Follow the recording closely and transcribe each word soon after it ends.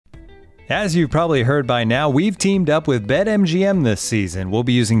As you've probably heard by now, we've teamed up with BetMGM this season. We'll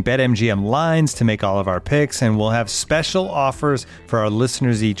be using BetMGM lines to make all of our picks, and we'll have special offers for our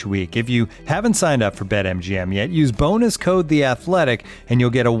listeners each week. If you haven't signed up for BetMGM yet, use bonus code The Athletic, and you'll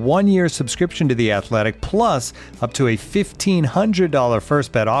get a 1-year subscription to The Athletic, plus up to a $1,500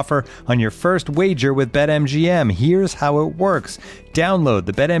 first bet offer on your first wager with BetMGM. Here's how it works. Download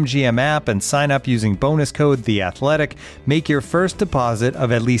the BetMGM app and sign up using bonus code The Athletic. Make your first deposit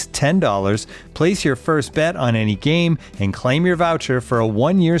of at least $10. Place your first bet on any game and claim your voucher for a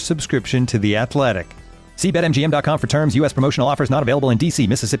 1-year subscription to The Athletic. See BetMGM.com for terms. U.S. promotional offers not available in D.C.,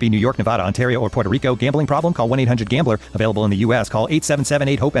 Mississippi, New York, Nevada, Ontario, or Puerto Rico. Gambling problem? Call 1-800-GAMBLER. Available in the U.S. Call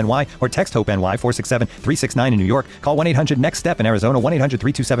 877-8-HOPE-NY or text HOPE-NY 467-369 in New York. Call 1-800-NEXT-STEP in Arizona.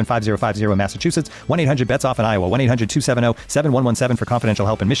 1-800-327-5050 in Massachusetts. 1-800-BETS-OFF in Iowa. 1-800-270-7117 for confidential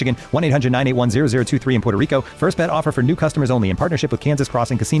help in Michigan. 1-800-981-0023 in Puerto Rico. First bet offer for new customers only in partnership with Kansas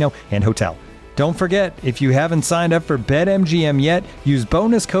Crossing Casino and Hotel. Don't forget, if you haven't signed up for BetMGM yet, use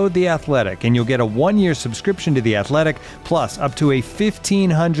bonus code The Athletic, and you'll get a 1-year subscription to The Athletic, plus up to a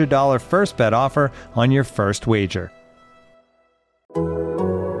 $1,500 first bet offer on your first wager.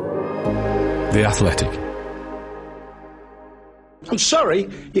 The Athletic. I'm sorry,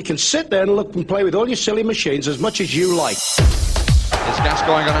 you can sit there and look and play with all your silly machines as much as you like. Is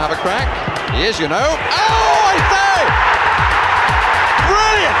Gascoigne going to have a crack? He is, you know. Oh, I say!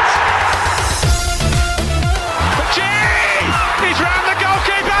 Brilliant! He's round the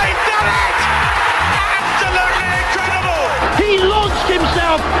goalkeeper, he's done it! Absolutely incredible! He launched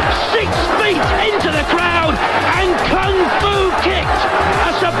himself 6 feet into the crowd and kung fu kicked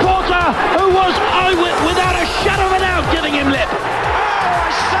a supporter who was without a shadow of a doubt giving him lip. Oh, I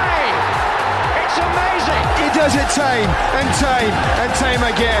say! It's amazing! He does it tame and tame and tame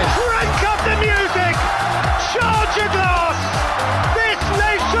again. Crank up the music! Charge your glass! This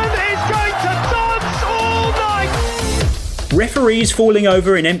nation is going to dance all night! Referees falling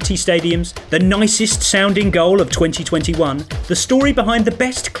over in empty stadiums, the nicest sounding goal of 2021, the story behind the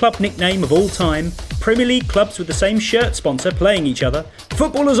best club nickname of all time, Premier League clubs with the same shirt sponsor playing each other,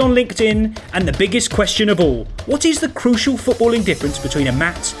 footballers on LinkedIn, and the biggest question of all, what is the crucial footballing difference between a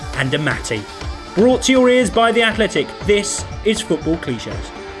Matt and a Matty? Brought to your ears by The Athletic, this is Football Clichés.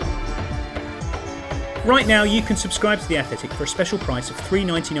 Right now you can subscribe to The Athletic for a special price of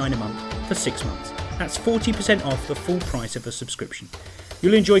 $3.99 a month for 6 months. That's 40% off the full price of a subscription.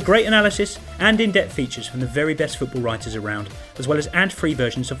 You'll enjoy great analysis and in-depth features from the very best football writers around, as well as ad-free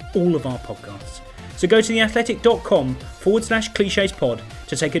versions of all of our podcasts. So go to theathletic.com/clichespod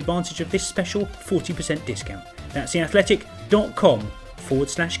to take advantage of this special 40% discount. That's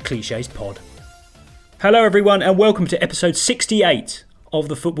theathletic.com/clichespod. Hello everyone and welcome to episode 68 of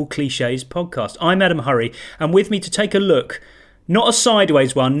the Football Clichés podcast. I'm Adam Hurrey, and with me to take a look, not a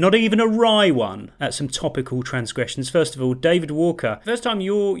sideways one, not even a wry one, at some topical transgressions. First of all, David Walker. First time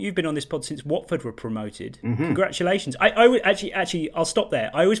you've been on this pod since Watford were promoted. Mm-hmm. Congratulations. I would actually, I'll stop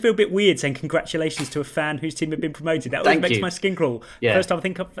there. I always feel a bit weird saying congratulations to a fan whose team have been promoted. That always makes my skin crawl. Yeah. First time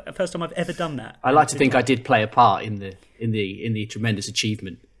I've ever done that. I like to think I did play a part in the tremendous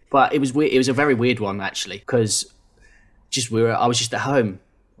achievement, but it was weird. It was a very weird one actually, because I was just at home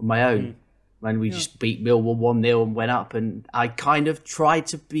on my own. Mm. When we just beat Millwall 1-0 and went up, and I kind of tried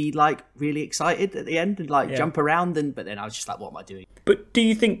to be like really excited at the end and jump around, but then I was just like, what am I doing? But do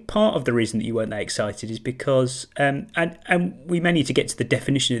you think part of the reason that you weren't that excited is because, and we may need to get to the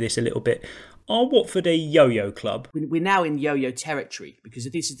definition of this a little bit, are Watford a yo-yo club? We're now in yo-yo territory because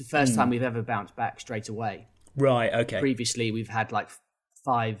this is the first time we've ever bounced back straight away. Right, okay. Previously, we've had like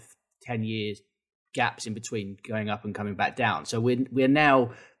 5-10 years gaps in between going up and coming back down. So we're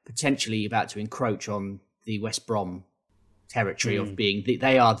now potentially about to encroach on the West Brom territory of being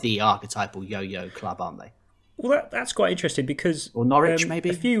they are the archetypal yo-yo club, aren't they? Well, that's quite interesting because or Norwich maybe.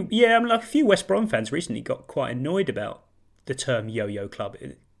 A few West Brom fans recently got quite annoyed about the term yo-yo club,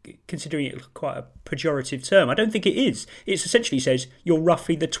 considering it quite a pejorative term. I don't think it is. It essentially says you're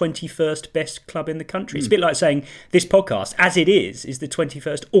roughly the 21st best club in the country. It's a bit like saying this podcast, as it is the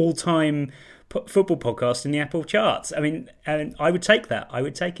 21st all-time football podcast in the Apple charts. I mean, and I would take that. I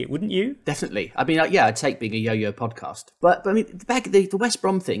would take it, wouldn't you? Definitely. I mean, I'd take being a yo-yo podcast. But I mean, the West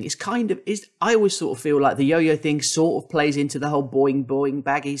Brom thing is I always sort of feel like the yo-yo thing sort of plays into the whole boing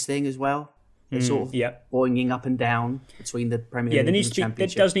baggies thing as well. It's sort of boinging up and down between the Premier League and the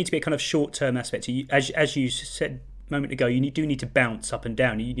Championship. There does need to be a kind of short-term aspect. As you said a moment ago, you do need to bounce up and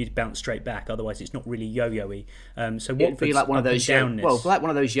down. You need to bounce straight back, otherwise it's not really yo-yo-y. So it'd be like one of those like one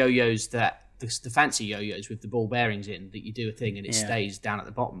of those yo-yos that the fancy yo-yos with the ball bearings in, that you do a thing and it stays down at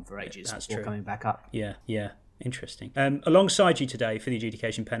the bottom for ages before coming back up. Yeah. Interesting. Alongside you today for the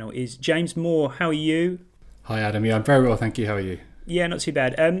adjudication panel is James Moore. How are you? Hi, Adam. Yeah, I'm very well, thank you. How are you? Yeah, not too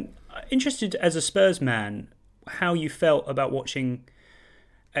bad. Interested as a Spurs man, how you felt about watching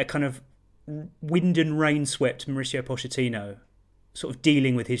a kind of wind and rain swept Mauricio Pochettino sort of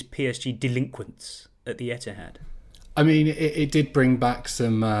dealing with his PSG delinquents at the Etihad. I mean, it did bring back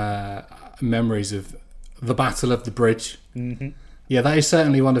some memories of the Battle of the Bridge. Mm-hmm. Yeah, that is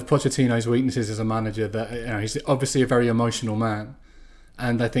certainly one of Pochettino's weaknesses as a manager. That he's obviously a very emotional man,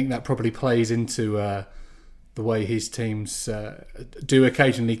 and I think that probably plays into the way his teams do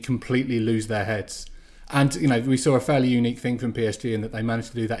occasionally completely lose their heads. And we saw a fairly unique thing from PSG in that they managed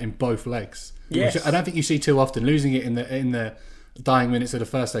to do that in both legs. Yes. Which I don't think you see too often. Losing it in the dying minutes of the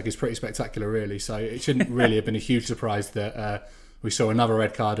first leg is pretty spectacular, really. So it shouldn't really have been a huge surprise that we saw another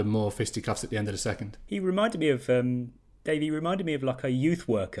red card and more fisticuffs at the end of the second. He reminded me of Dave. He reminded me of like a youth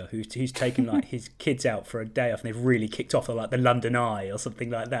worker who's taken like his kids out for a day off and they've really kicked off, like the London Eye or something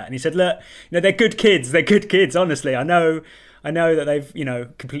like that. And he said, "Look, they're good kids. They're good kids. Honestly, I know that they've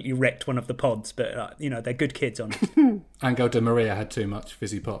completely wrecked one of the pods, but they're good kids, honestly." Angel Di Maria had too much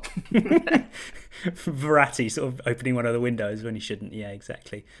fizzy pop. Verratti sort of opening one of the windows when he shouldn't. Yeah,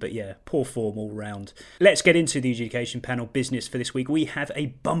 exactly. But yeah, poor form all round. Let's get into the adjudication panel business for this week. We have a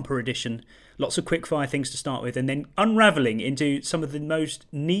bumper edition, lots of quickfire things to start with, and then unravelling into some of the most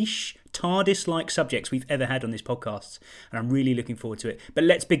niche, TARDIS-like subjects we've ever had on this podcast. And I'm really looking forward to it. But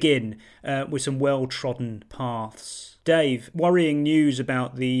let's begin with some well-trodden paths. Dave, worrying news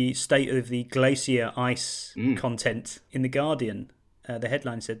about the state of the glacier ice content in The Guardian. The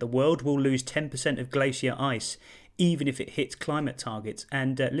headline said, "The world will lose 10% of glacier ice, even if it hits climate targets."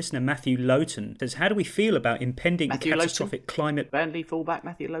 And listener Matthew Lowton says, "How do we feel about impending catastrophic climate..." Burnley fullback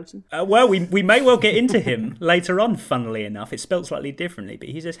Matthew Lowton? Well, we may well get into him later on, funnily enough. It's spelled slightly differently. But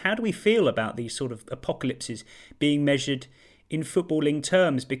he says, "How do we feel about these sort of apocalypses being measured in footballing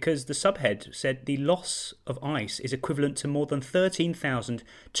terms?" Because the subhead said the loss of ice is equivalent to more than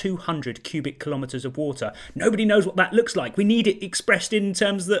 13,200 cubic kilometres of water. Nobody knows what that looks like. We need it expressed in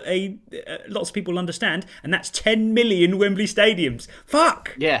terms that lots of people understand, and that's 10 million Wembley stadiums.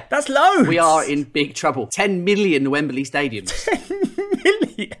 Fuck! Yeah. That's loads! We are in big trouble. 10 million Wembley stadiums. 10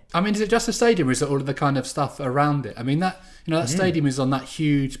 million! I mean, is it just a stadium or is it all of the kind of stuff around it? I mean, that stadium is on that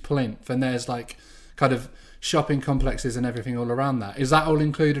huge plinth and there's like kind of shopping complexes and everything all around that. Is that all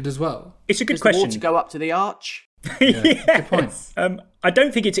included as well? It's a good Does question. The water go up to the arch? Yeah, good point. I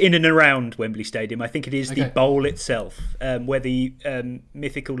don't think it's in and around Wembley Stadium. I think it is the bowl itself, where the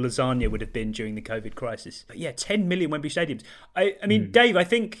mythical lasagna would have been during the COVID crisis. But yeah, 10 million Wembley Stadiums. I mean, Dave, I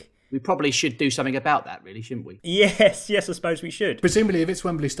think... We probably should do something about that, really, shouldn't we? Yes, I suppose we should. Presumably, if it's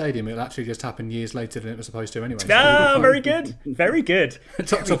Wembley Stadium, it'll actually just happen years later than it was supposed to anyway. Very good. Very good.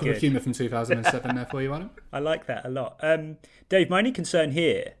 Top of the humour from 2007 there for you, Adam. I like that a lot. Dave, my only concern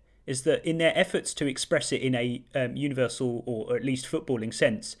here is that in their efforts to express it in a universal or at least footballing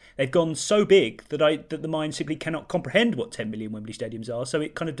sense, they've gone so big that the mind simply cannot comprehend what 10 million Wembley Stadiums are, so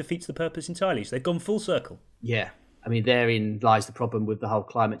it kind of defeats the purpose entirely. So they've gone full circle. Yeah. I mean, therein lies the problem with the whole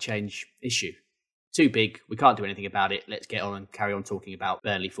climate change issue. Too big, we can't do anything about it. Let's get on and carry on talking about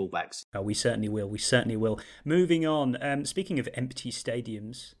Burnley fullbacks. Oh, we certainly will. Moving on, speaking of empty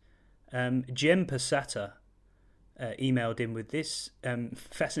stadiums, Jem Passata emailed in with this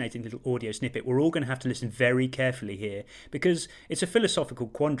fascinating little audio snippet. We're all going to have to listen very carefully here because it's a philosophical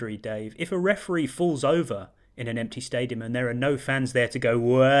quandary, Dave. If a referee falls over in an empty stadium and there are no fans there to go,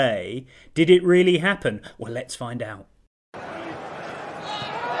 way, did it really happen? Well, let's find out.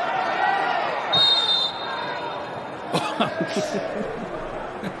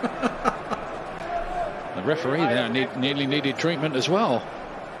 The referee there nearly needed treatment as well.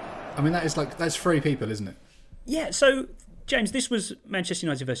 I mean, that's 3 people, isn't it? Yeah, so James, this was Manchester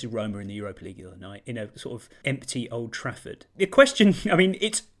United versus Roma in the Europa League the other night in a sort of empty Old Trafford. The question, I mean,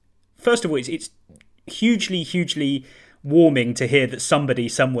 it's hugely warming to hear that somebody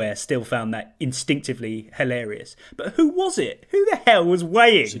somewhere still found that instinctively hilarious. But who was it? Who the hell was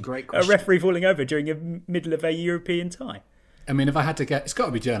weighing a referee falling over during the middle of a European tie? I mean, if I had to get, it's got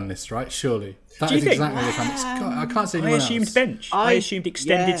to be journalists, right? Surely. Do you think? Exactly the kind. I can't see anyone else. I assumed bench. I assumed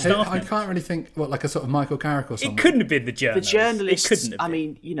extended staff. I can't really think, like a sort of Michael Carrick or something. It couldn't have been the journalists. The journalists. It couldn't have been. I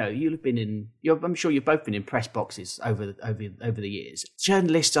mean, you've been in. I'm sure you've both been in press boxes over the years.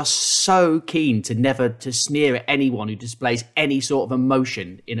 Journalists are so keen to never to sneer at anyone who displays any sort of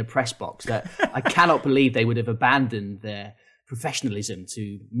emotion in a press box that I cannot believe they would have abandoned their professionalism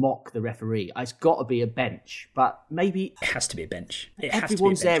to mock the referee. It's got to be a bench, but maybe it has to be a bench.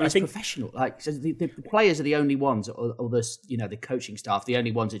 Everyone's there is professional. Like, so the players are the only ones, or the the coaching staff, the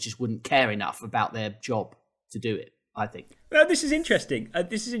only ones that just wouldn't care enough about their job to do it, I think. Well, this is interesting.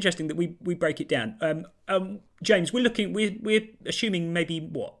 This is interesting that we break it down. James, we're assuming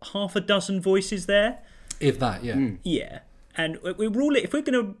maybe half a dozen voices there, if that, yeah. Yeah. And we rule it if we're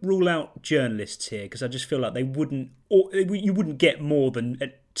going to rule out journalists here, because I just feel like you wouldn't get more than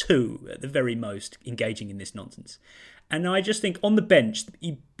 2 at the very most engaging in this nonsense. And I just think on the bench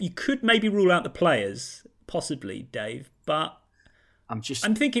you could maybe rule out the players, possibly, Dave, but I'm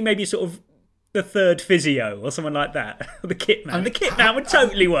thinking maybe sort of the third physio or someone like that. The kit man. The kit man would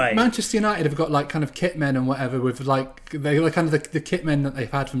totally wait. Manchester United have got like kind of kit men and whatever with like they're kind of the kit men that they've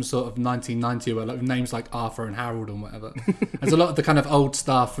had from sort of 1990, where like names like Arthur and Harold and whatever. There's a lot of the kind of old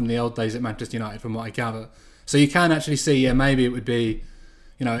staff from the old days at Manchester United, from what I gather. So you can actually see, maybe it would be,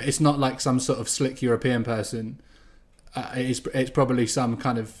 it's not like some sort of slick European person. It's probably some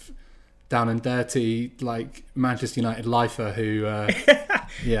kind of down and dirty like Manchester United lifer who.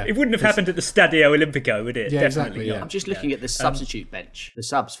 Yeah, it wouldn't have happened at the Stadio Olimpico, would it? Yeah, Definitely. exactly. Yeah. I'm just looking at the substitute bench, the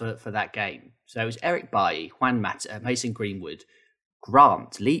subs for that game. So it was Eric Bailly, Juan Mata, Mason Greenwood,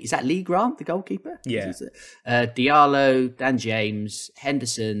 Grant. Is that Lee Grant, the goalkeeper? Yeah. Diallo, Dan James,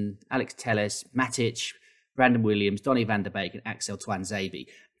 Henderson, Alex Telles, Matic, Brandon Williams, Donny van der Beek, and Axel Tuanzebe.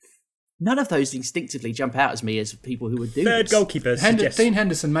 None of those instinctively jump out as me as people who would do third this. goalkeeper. Dean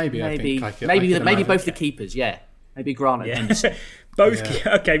Henderson, maybe. I think. Maybe both the keepers. Yeah, maybe Grant and Henderson.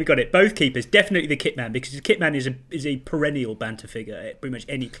 Okay, we got it. Both keepers, definitely the kit man, because the kit man is a perennial banter figure at pretty much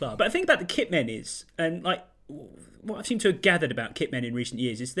any club. But the thing about the kit men is, and like what I've seemed to have gathered about kit men in recent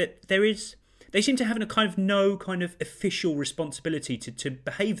years, is that they seem to have no kind of official responsibility to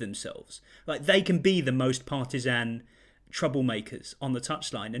behave themselves. Like they can be the most partisan troublemakers on the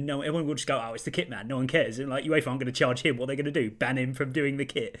touchline, and everyone will just go, "Oh, it's the kit man." No one cares. And like UEFA aren't going to charge him. What are they going to do? Ban him from doing the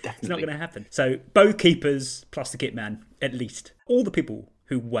kit? Definitely. It's not going to happen. So both keepers plus the kit man, at least. All the people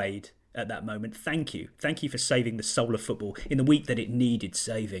who weighed at that moment, thank you for saving the soul of football in the week that it needed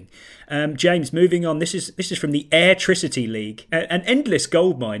saving. James, moving on. This is from the Airtricity League, an endless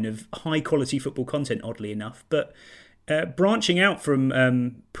goldmine of high quality football content, oddly enough, but. Branching out from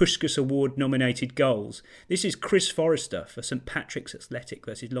Puskas Award nominated goals, this is Chris Forrester for St Patrick's Athletic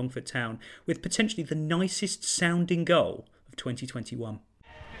versus Longford Town, with potentially the nicest sounding goal of 2021.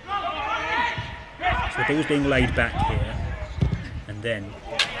 So the ball's being laid back here, and then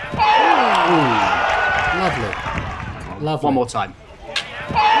Lovely. One more time.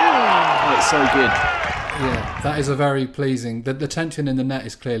 Oh, it's so good. Yeah, that is a very pleasing. The tension in the net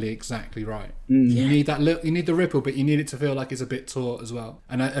is clearly exactly right. You need that. You need the ripple, but you need it to feel like it's a bit taut as well.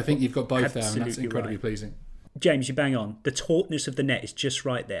 And I think you've got both there, and that's incredibly pleasing. James, you bang on. The tautness of the net is just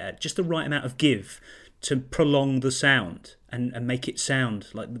right there, just the right amount of give to prolong the sound and make it sound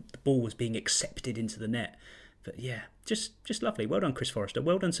like the ball was being accepted into the net. But yeah, just lovely. Well done, Chris Forrester.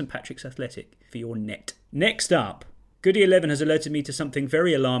 Well done, St Patrick's Athletic, for your net. Next up. Goody 11 has alerted me to something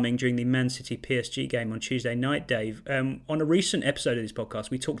very alarming during the Man City PSG game on Tuesday night, Dave. On a recent episode of this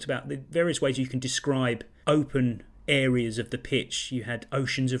podcast, we talked about the various ways you can describe open areas of the pitch. You had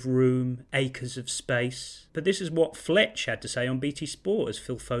oceans of room, acres of space. But this is what Fletch had to say on BT Sport as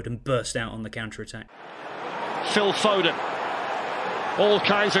Phil Foden burst out on the counter-attack. Phil Foden. All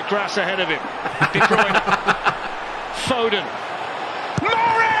kinds of grass ahead of him. De Bruyne. Foden.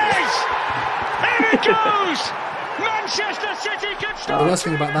 Mahrez! Here it goes! Manchester City can start. The worst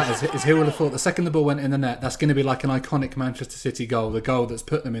thing about that is who would have thought the second the ball went in the net, that's going to be like an iconic Manchester City goal, the goal that's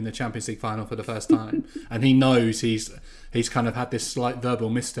put them in the Champions League final for the first time. And he knows he's kind of had this slight verbal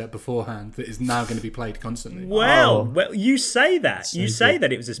misstep beforehand that is now going to be played constantly. Well, you say that. So you say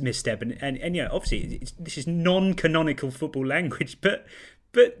that it was a misstep, and obviously this is non-canonical football language, but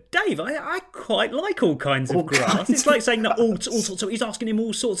Dave, I quite like all kinds of grass. It's like saying that all sorts of. He's asking him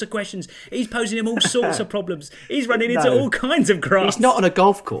all sorts of questions. He's posing him all sorts of problems. He's running into all kinds of grass. It's not on a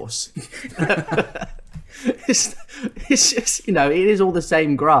golf course. It's just it is all the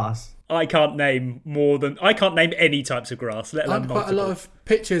same grass. I can't name any types of grass, let alone multiple. Quite a lot of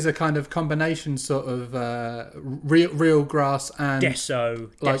pitches are kind of combination sort of real grass and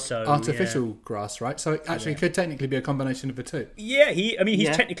artificial grass, right? So it actually could technically be a combination of the two. Yeah,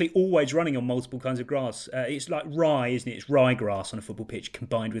 he's technically always running on multiple kinds of grass. It's like rye, isn't it? It's rye grass on a football pitch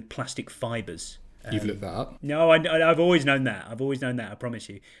combined with plastic fibres. You've looked that up? No, I've always known that. I promise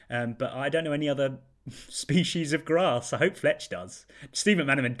you. But I don't know any other species of grass. I hope Fletch does. Steve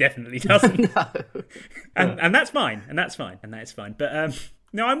McManaman definitely doesn't. No. And that's fine. And that's fine. But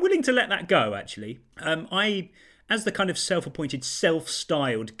no, I'm willing to let that go, actually. As the kind of self-appointed,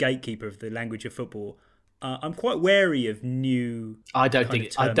 self-styled gatekeeper of the language of football, I'm quite wary of new. I don't think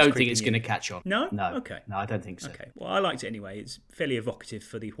it's going to catch on. No. Okay. No, I don't think so. Okay. Well, I liked it anyway. It's fairly evocative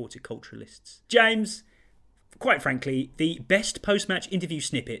for the horticulturalists. James, quite frankly, the best post-match interview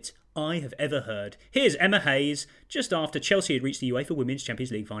snippet I have ever heard. Here's Emma Hayes just after Chelsea had reached the UEFA Women's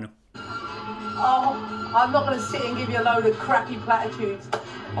Champions League final. Oh, I'm not going to sit and give you a load of crappy platitudes.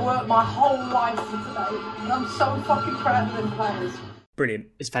 I worked my whole life for today, and I'm so fucking proud of them players. Brilliant.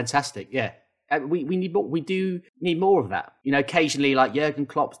 It's fantastic, yeah. We need more. We do need more of that. You know, occasionally, like Jurgen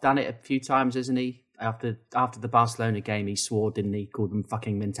Klopp's done it a few times, hasn't he? After the Barcelona game, he swore, didn't he? Called them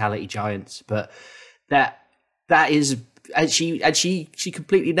fucking mentality giants. But that is, and she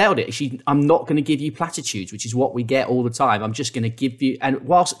completely nailed it. I'm not going to give you platitudes, which is what we get all the time. I'm just going to give you, and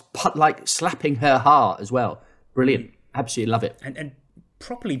whilst like slapping her heart as well. Brilliant, absolutely love it. And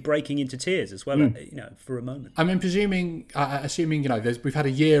properly breaking into tears as well. You know, for a moment. I mean, assuming you know, we've had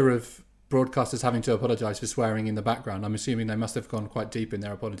a year of broadcasters having to apologise for swearing in the background. I'm assuming they must have gone quite deep in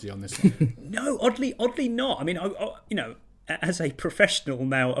their apology on this one. No, oddly not. I mean, you know, as a professional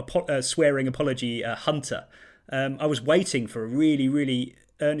now, swearing apology hunter, I was waiting for a really, really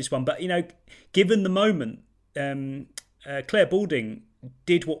earnest one. But, you know, given the moment, Claire Balding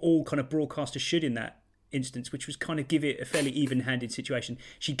did what all kind of broadcasters should in that instance, which was kind of give it a fairly even-handed situation.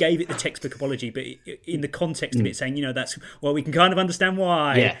 She gave it the textbook apology, but in the context of it, saying, you know, that's, well, we can kind of understand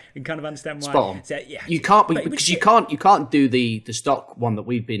why. Yeah, we can kind of understand why. Spot on. So, yeah, you can't because you can't do the stock one that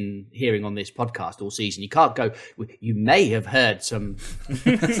we've been hearing on this podcast all season. You can't go. You may have heard some.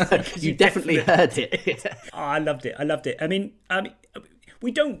 you definitely heard it. Oh, I loved it. I mean, we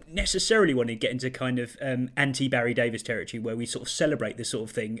don't necessarily want to get into kind of anti-Barry Davis territory where we sort of celebrate this sort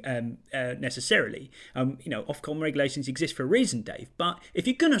of thing necessarily. You know, Ofcom regulations exist for a reason, Dave. But if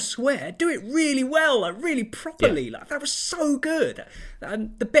you're going to swear, do it really well, like really properly. Yeah. Like that was so good.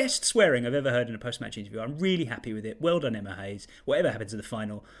 The best swearing I've ever heard in a post-match interview. I'm really happy with it. Well done, Emma Hayes. Whatever happens in the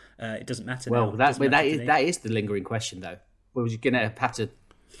final, it doesn't matter now. Well, that is the lingering question, though. We're going to have to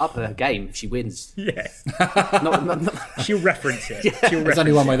up her game if she wins. Yeah. She'll reference it. Yeah. There's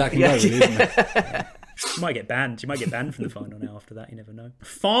only one way that can go, really, isn't it? She might get banned. She might get banned from the final now after that. You never know.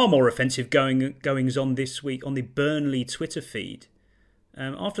 Far more offensive goings on this week on the Burnley Twitter feed.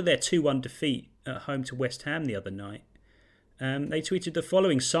 After their 2-1 defeat at home to West Ham the other night, they tweeted the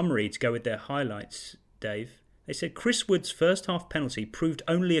following summary to go with their highlights, Dave. They said Chris Wood's first half penalty proved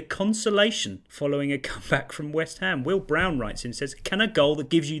only a consolation following a comeback from West Ham. Will Brown writes in and says, can a goal that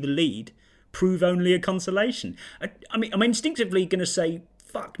gives you the lead prove only a consolation? I mean, I'm instinctively going to say,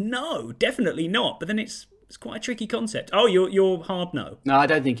 fuck no, definitely not. But then it's quite a tricky concept. Oh, you're hard no. No, I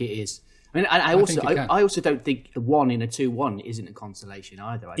don't think it is. I mean, I also don't think the 1 in a 2-1 isn't a consolation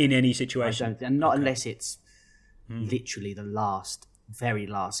either. In any situation. And not unless it's literally the very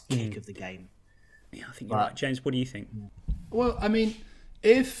last kick of the game. Yeah, I think you're right. James, what do you think? Well, I mean,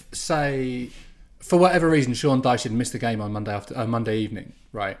 if, say, for whatever reason, Sean Dyche had missed the game on Monday evening,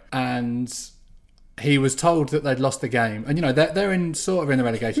 right, and he was told that they'd lost the game, and, you know, they're in the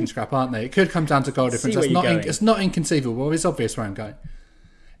relegation scrap, aren't they? It could come down to goal difference. It's not inconceivable. It's obvious where I'm going.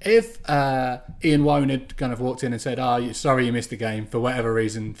 If Ian Woan had kind of walked in and said, sorry you missed the game for whatever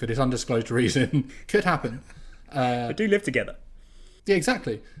reason, for this undisclosed reason, could happen. They do live together. Yeah,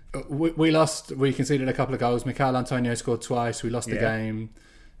 exactly. We lost. We conceded a couple of goals. Michail Antonio scored twice. We lost the game.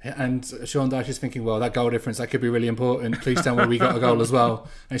 And Sean Dyche is thinking, well, that goal difference, that could be really important. Please tell me we got a goal as well.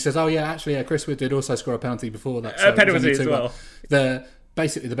 And he says, Chris Wood did also score a penalty before that. So penalty as well.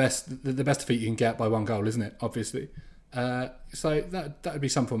 Basically the best defeat you can get by 1 goal, isn't it? Obviously. So that would be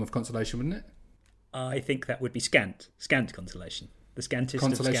some form of consolation, wouldn't it? I think that would be scant consolation. The scantest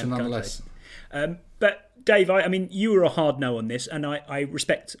consolation, of scant nonetheless. But Dave, I mean, you were a hard no on this, and I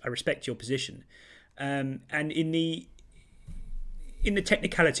respect your position. And in the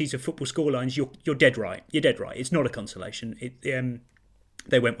technicalities of football scorelines, you're dead right. You're dead right. It's not a consolation.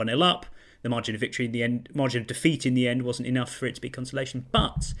 They went 1-0 up. The margin of defeat in the end wasn't enough for it to be consolation.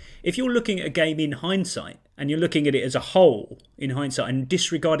 But if you're looking at a game in hindsight, and you're looking at it as a whole in hindsight, and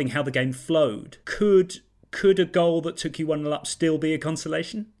disregarding how the game flowed, could a goal that took you 1-0 up still be a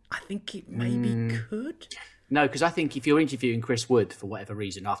consolation? I think it maybe could. No, because I think if you're interviewing Chris Wood for whatever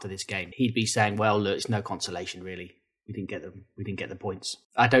reason after this game, he'd be saying, well, look, it's no consolation really. We didn't get them. We didn't get the points.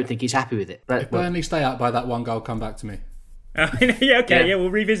 I don't think he's happy with it. But if Burnley stay out by that 1 goal, come back to me. We'll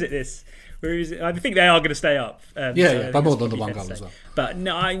revisit this. I think they are going to stay up. By more than the 1 goal as well. But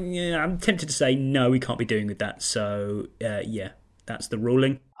no, I'm tempted to say no, we can't be doing with that. So that's the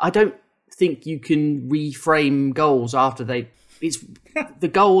ruling. I don't think you can reframe goals after the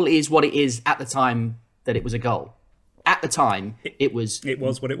goal is what it is at the time that it was a goal. At the time, it was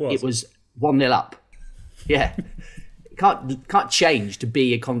what it was. It was 1-0 up. Yeah. Can't change to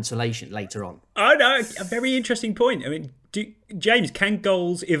be a consolation later on. Oh no, a very interesting point. I mean, James, can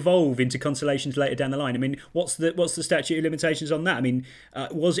goals evolve into consolations later down the line? I mean, what's the statute of limitations on that? I mean,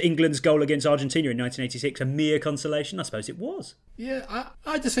 was England's goal against Argentina in 1986 a mere consolation? I suppose it was. Yeah,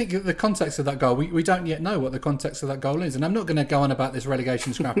 I just think the context of that goal, we don't yet know what the context of that goal is. And I'm not going to go on about this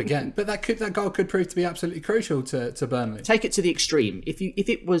relegation scrap again, but that goal could prove to be absolutely crucial to Burnley. Take it to the extreme. If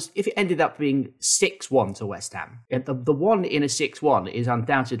it ended up being 6-1 to West Ham, the one in a 6-1 is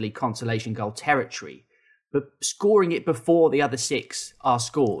undoubtedly consolation goal territory. But scoring it before the other 6 are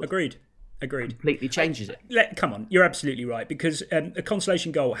scored. Agreed. Completely changes it. Come on, you're absolutely right, because a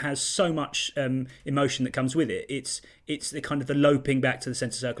consolation goal has so much emotion that comes with it. It's the kind of the loping back to the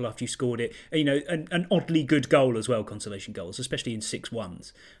centre circle after you scored it. You know, an oddly good goal as well, consolation goals, especially in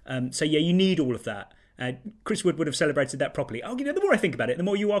 6-1s. So yeah, you need all of that. Chris Wood would have celebrated that properly. Oh, the more I think about it, the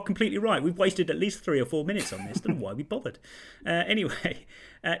more you are completely right. We've wasted at least 3 or 4 minutes on this. Don't know why we bothered. Anyway,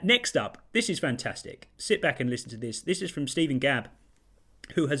 next up, this is fantastic. Sit back and listen to this. This is from Stephen Gabb,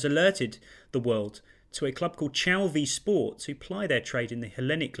 who has alerted the world to a club called Chalvey Sports, who ply their trade in the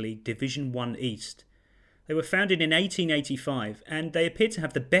Hellenic League Division 1 East. They were founded in 1885, and they appear to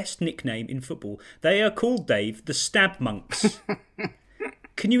have the best nickname in football. They are called, Dave, the Stab Monks.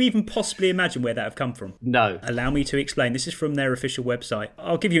 Can you even possibly imagine where that have come from? No. Allow me to explain. This is from their official website.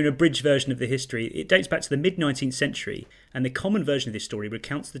 I'll give you an abridged version of the history. It dates back to the mid-19th century, and the common version of this story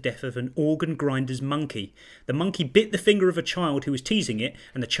recounts the death of an organ grinder's monkey. The monkey bit the finger of a child who was teasing it,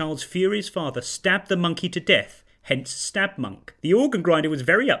 and the child's furious father stabbed the monkey to death, hence Stab Monk. The organ grinder was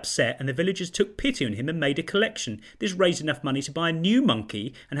very upset, and the villagers took pity on him and made a collection. This raised enough money to buy a new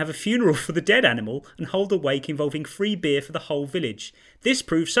monkey and have a funeral for the dead animal and hold a wake involving free beer for the whole village. This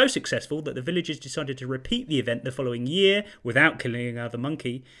proved so successful that the villagers decided to repeat the event the following year without killing another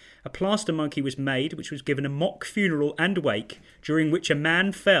monkey. A plaster monkey was made, which was given a mock funeral and wake, during which a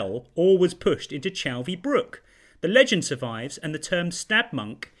man fell or was pushed into Chalvey Brook. The legend survives, and the term Stab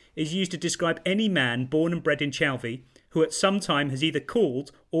Monk is used to describe any man born and bred in Chalvey who at some time has either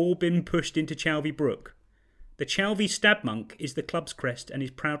called or been pushed into Chalvey Brook. The Chalvey Stab Monk is the club's crest and is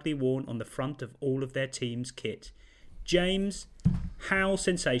proudly worn on the front of all of their team's kit. James, how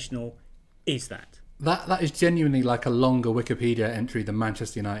sensational is that? That is genuinely like a longer Wikipedia entry than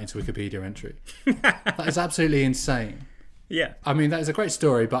Manchester United's Wikipedia entry. That is absolutely insane. Yeah. I mean, that is a great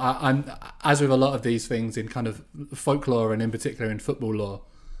story, but I'm as with a lot of these things in kind of folklore and in particular in football lore,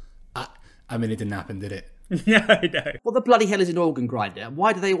 I mean, it didn't happen, did it? No. What the bloody hell is an organ grinder?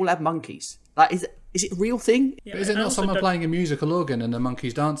 Why do they all have monkeys? Like, is it a real thing? Yeah, is it not someone playing a musical organ and the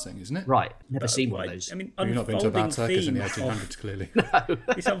monkeys dancing, isn't it? Right. Never seen one of those. I mean, you've not been to a bad circus in the 1800s, clearly. No.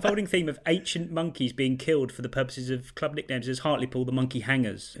 This unfolding theme of ancient monkeys being killed for the purposes of club nicknames is Hartlepool the Monkey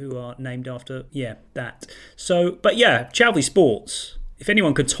Hangers, who are named after, that. So, but yeah, Chalvey Sports. If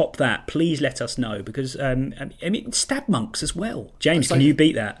anyone could top that, please let us know, because, I mean, Stab Monks as well. James, can you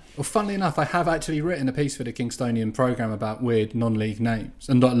beat that? Well, funnily enough, I have actually written a piece for the Kingstonian programme about weird non-league names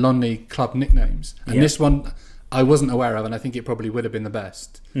and non-league club nicknames. And this one I wasn't aware of, and I think it probably would have been the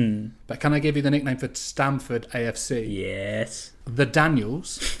best. But can I give you the nickname for Stamford AFC? Yes. The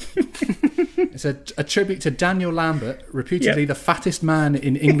Daniels. It's a tribute to Daniel Lambert, reputedly the fattest man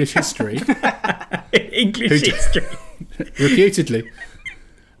in English history. History. Reputedly.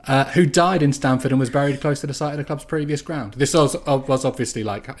 Who died in Stamford and was buried close to the site of the club's previous ground. This was obviously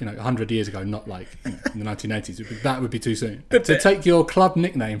 100 years ago, not in the 1980s. That would be too soon. To take your club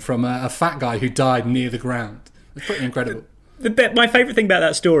nickname from a fat guy who died near the ground. It's pretty incredible. My favourite thing about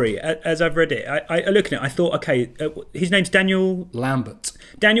that story, as I've read it, I looked at it, I thought, okay, his name's Daniel Lambert.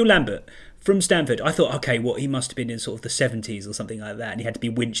 Daniel Lambert. From Stamford, I thought, okay, he must have been in sort of the 70s or something like that, and he had to be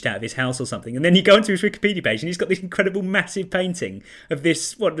winched out of his house or something. And then you go onto his Wikipedia page, and he's got this incredible massive painting of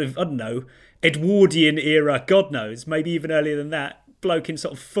this, Edwardian era, God knows, maybe even earlier than that, bloke in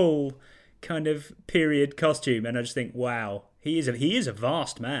sort of full kind of period costume. And I just think, wow, he is a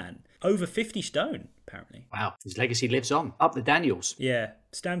vast man. Over 50 stone, apparently. Wow, his legacy lives on. Up the Daniels. Yeah,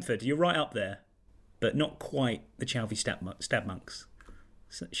 Stamford, you're right up there, but not quite the Chalvey Stab Monks.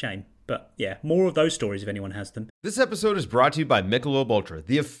 Shame. But yeah, more of those stories if anyone has them. This episode is brought to you by Michelob Ultra,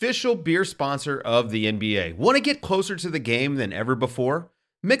 the official beer sponsor of the NBA. Want to get closer to the game than ever before?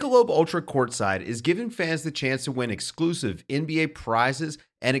 Michelob Ultra Courtside is giving fans the chance to win exclusive NBA prizes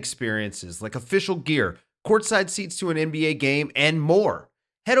and experiences like official gear, courtside seats to an NBA game, and more.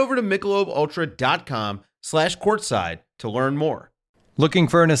 Head over to MichelobUltra.com/courtside to learn more. Looking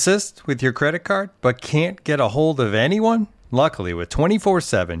for an assist with your credit card but can't get a hold of anyone? Luckily, with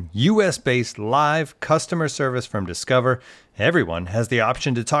 24/7 US-based live customer service from Discover, everyone has the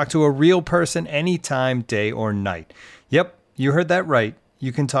option to talk to a real person anytime, day or night. Yep, you heard that right.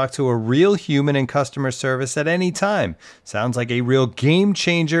 You can talk to a real human in customer service at any time. Sounds like a real game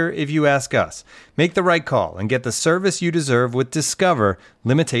changer if you ask us. Make the right call and get the service you deserve with Discover.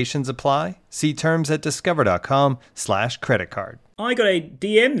 Limitations apply. See terms at discover.com/creditcard. I got a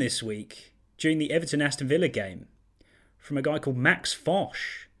DM this week during the Everton-Aston Villa game from a guy called Max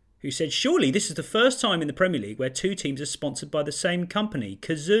Fosh, who said, surely this is the first time in the Premier League where two teams are sponsored by the same company,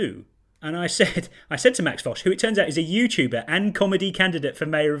 Kazoo. And I said to Max Fosh, who it turns out is a YouTuber and comedy candidate for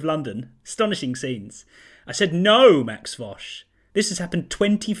Mayor of London, astonishing scenes. I said, no, Max Fosh. This has happened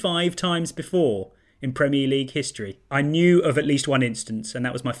 25 times before in Premier League history. I knew of at least one instance, and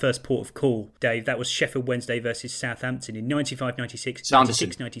that was my first port of call, Dave. That was Sheffield Wednesday versus Southampton in 95-96,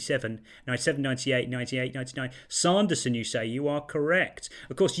 96-97, 97-98, 98-99. Sanderson, you say. You are correct.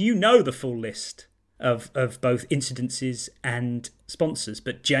 Of course, you know the full list of both incidences and sponsors,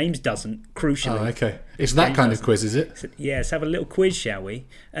 but James doesn't, crucially. Oh, okay. It's that James kind of quiz, is it? So, yeah, let's have a little quiz, shall we?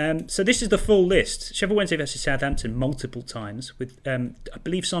 So this is the full list. Sheffield Wednesday versus Southampton multiple times with, I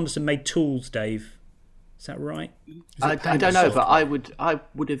believe Sanderson made tools, Dave. Is that right? I don't know, but I would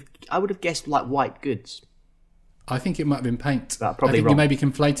have guessed like white goods. I think it might have been paint. Probably I think wrong. you may be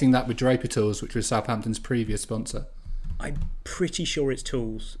conflating that with Draper Tools, which was Southampton's previous sponsor. I'm pretty sure it's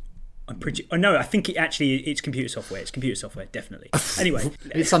tools. No, I think it's computer software. It's computer software, definitely. Anyway,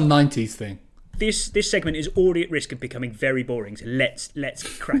 it's some 90s thing. This segment is already at risk of becoming very boring, so let's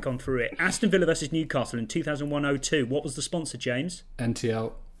crack on through it. Aston Villa versus Newcastle in 2001-02. What was the sponsor, James?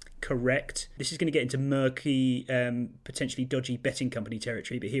 NTL. Correct. This is going to get into murky, potentially dodgy betting company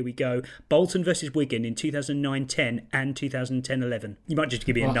territory, but here we go. Bolton versus Wigan in 2009-10 and 2010-11. You might just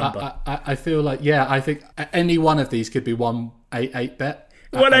give me a number. I feel like, I think any one of these could be 188 bet.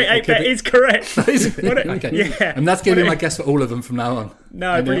 188 bet is correct. Okay. Yeah. And that's going to be my guess for all of them from now on.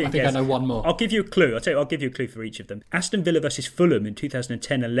 No, brilliant. I think I know one more. I'll give you a clue. I'll give you a clue for each of them. Aston Villa versus Fulham in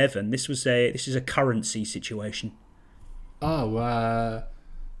 2010-11. This is a currency situation. Oh,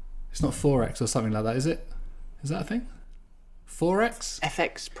 it's not Forex or something like that, is it? Is that a thing? Forex?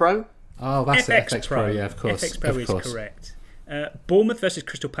 FX Pro? Oh, that's FX Pro. Yeah, of course. FX Pro is correct. Bournemouth versus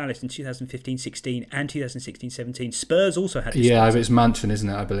Crystal Palace in 2015-16 and 2016-17. Spurs also had. Yeah, it's Mansion, isn't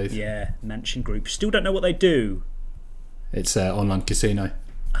it? I believe. Yeah, Mansion Group. Still don't know what they do. It's online casino.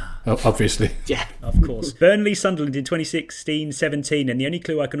 Obviously. Yeah, of course. Burnley Sunderland in 2016-17, and the only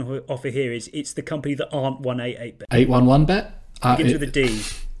clue I can offer here is it's the company that aren't 188 bet. 811 bet. Begins with a D.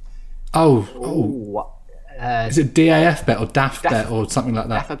 Is it DAF bet or DAF bet or something like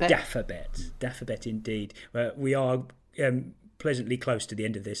that? Daffer bet indeed. We are pleasantly close to the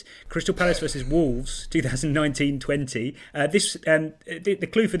end of this. Crystal Palace versus Wolves 2019-20. The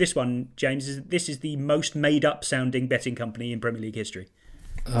clue for this one, James, is this is the most made up sounding betting company in Premier League history.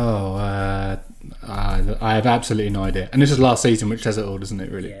 I have absolutely no idea. And this is last season, which says it all, doesn't it,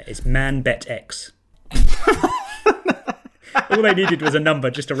 really? Yeah, it's ManBetX. All they needed was a number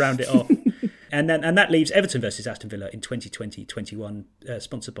just to round it off. And that leaves Everton versus Aston Villa in 2020-21,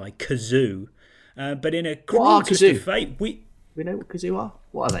 sponsored by Kazoo. But in a cruel twist of fate, we know what Kazoo are.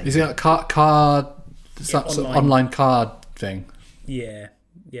 What are they? Is it a card online card thing? Yeah,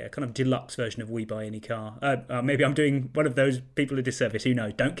 kind of deluxe version of We Buy Any Car. Maybe I'm doing one of those people a disservice. Who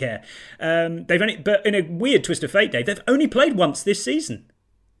knows? Don't care. But in a weird twist of fate, Dave, they've only played once this season,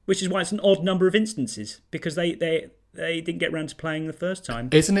 which is why it's an odd number of instances because they didn't get round to playing the first time.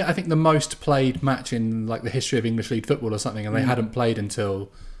 Isn't it, I think, the most played match in like the history of English League football or something, and they hadn't played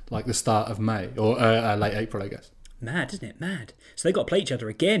until like the start of May or late April, I guess. Mad, isn't it? Mad. So they've got to play each other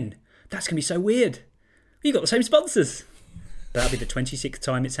again. That's going to be so weird. You've got the same sponsors. That'll be the 26th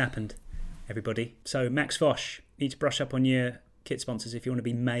time it's happened, everybody. So Max Fosh, need to brush up on your kit sponsors if you want to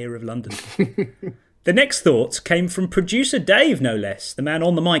be Mayor of London. The next thoughts came from producer Dave, no less, the man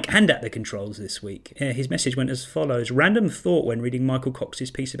on the mic and at the controls this week. His message went as follows. Random thought when reading Michael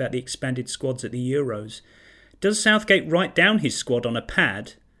Cox's piece about the expanded squads at the Euros. Does Southgate write down his squad on a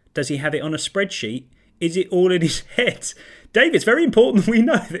pad? Does he have it on a spreadsheet? Is it all in his head? Dave, it's very important we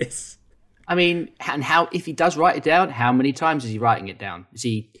know this. I mean, and how, if he does write it down, how many times is he writing it down? Does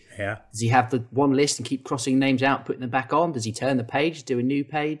he have the one list and keep crossing names out, putting them back on? Does he turn the page, do a new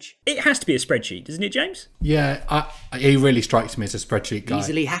page? It has to be a spreadsheet, doesn't it, James? Yeah, he really strikes me as a spreadsheet guy.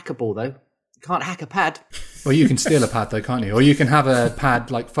 Easily hackable, though. You can't hack a pad. Well, you can steal a pad, though, can't you? Or you can have a pad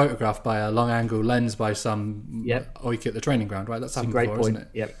like photographed by a long-angle lens by some oik at the training ground, right? That's happened before, isn't it?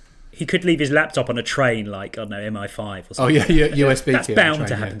 Yep. He could leave his laptop on a train, like, I don't know, MI5 or something. Oh, yeah, USB. That's bound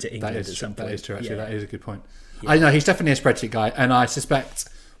to happen to England at some point. That is true, actually. Yeah. That is a good point. Yeah. I know, he's definitely a spreadsheet guy, and I suspect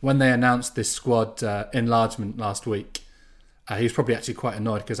when they announced this squad enlargement last week, He was probably actually quite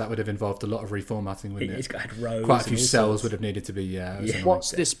annoyed because that would have involved a lot of reformatting, wouldn't it? It's got rows. Quite a few cells would have needed to be.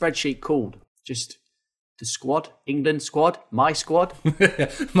 What's this spreadsheet called? Just the squad, England squad, my squad.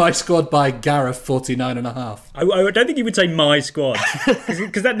 My squad by Gareth 49.5. I don't think you would say my squad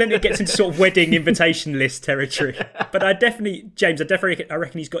because then it gets into sort of wedding invitation list territory. But I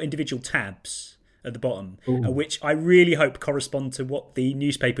reckon he's got individual tabs at the bottom, which I really hope correspond to what the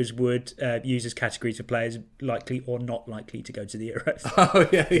newspapers would use as categories for players likely or not likely to go to the Euros. Oh,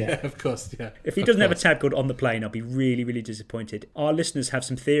 yeah, of course, yeah. If he doesn't have a tab called On the Plane, I'll be really, really disappointed. Our listeners have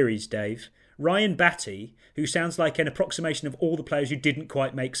some theories, Dave. Ryan Batty, who sounds like an approximation of all the players who didn't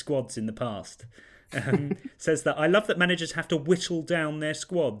quite make squads in the past, says that I love that managers have to whittle down their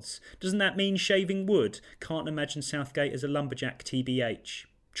squads. Doesn't that mean shaving wood? Can't imagine Southgate as a lumberjack TBH.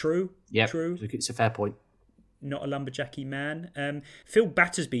 True? Yeah, true. It's a fair point. Not a lumberjacky man. Phil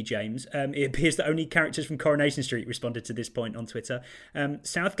Battersby, James. It appears that only characters from Coronation Street responded to this point on Twitter.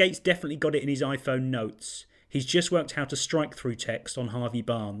 Southgate's definitely got it in his iPhone notes. He's just worked how to strike through text on Harvey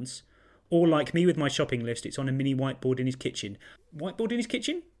Barnes. Or like me with my shopping list, it's on a mini whiteboard in his kitchen. Whiteboard in his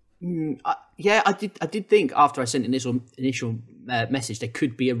kitchen? I did think after I sent initial message there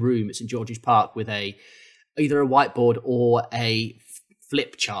could be a room at St George's Park with either a whiteboard or a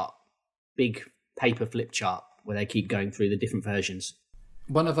flip chart, big paper flip chart where they keep going through the different versions.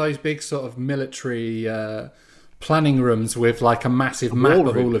 One of those big sort of military planning rooms with like a massive map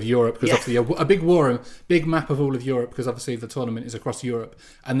of all of Europe, because obviously a big war room, big map of all of Europe, because obviously the tournament is across Europe,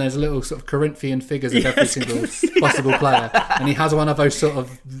 and there's little sort of Corinthian figures of every single possible player, and he has one of those sort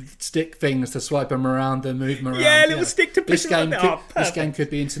of stick things to swipe them around and move them around. Yeah, little stick to push them up. This game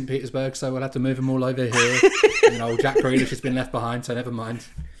could be in St Petersburg, so we'll have to move them all over here. Jack Grealish has been left behind, so never mind.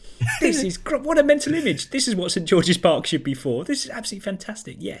 This is what a mental image. This is what St George's Park should be for. This is absolutely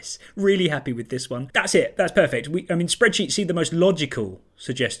fantastic. Yes, really happy with this one. That's it. That's perfect. Spreadsheets seem the most logical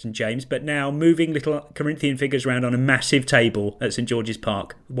suggestion, James, but now moving little Corinthian figures around on a massive table at St George's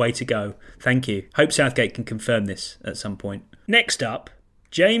Park. Way to go. Thank you. Hope Southgate can confirm this at some point. Next up,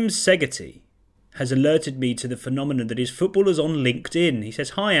 James Segety has alerted me to the phenomenon that is footballers on LinkedIn. He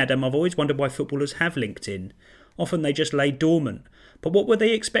says, "Hi Adam, I've always wondered why footballers have LinkedIn. Often they just lay dormant. But what were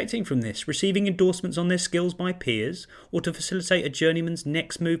they expecting from this? Receiving endorsements on their skills by peers? Or to facilitate a journeyman's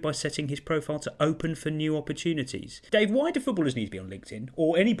next move by setting his profile to open for new opportunities?" Dave, why do footballers need to be on LinkedIn?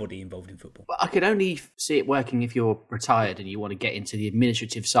 Or anybody involved in football? Well, I could only see it working if you're retired and you want to get into the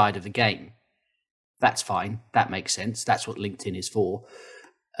administrative side of the game. That's fine. That makes sense. That's what LinkedIn is for.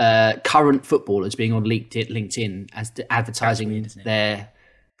 Current footballers being on LinkedIn as advertising their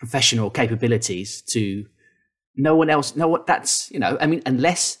professional capabilities to no one else. Has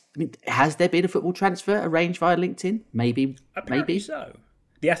there been a football transfer arranged via LinkedIn? Maybe. So.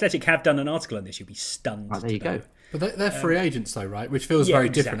 The Athletic have done an article on this. You'll be stunned. Right, there you go. But they're free agents though, right? Which feels very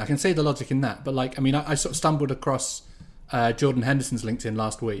different. I can see the logic in that. But I sort of stumbled across Jordan Henderson's LinkedIn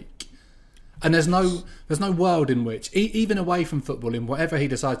last week. And there's no world in which, even away from football, in whatever he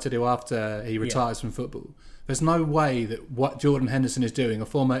decides to do after he retires from football, there's no way that what Jordan Henderson is doing,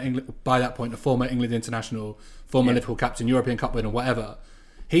 by that point, a former England international, former Liverpool captain, European Cup winner, whatever,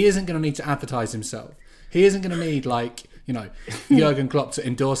 he isn't going to need to advertise himself. He isn't going to need, Jurgen Klopp to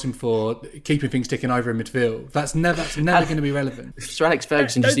endorse him for keeping things ticking over in midfield. That's never going to be relevant. Sir Alex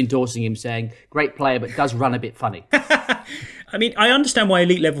Ferguson just endorsing him, saying, "Great player, but does run a bit funny." I understand why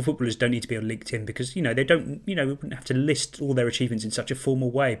elite level footballers don't need to be on LinkedIn because, they don't, we wouldn't have to list all their achievements in such a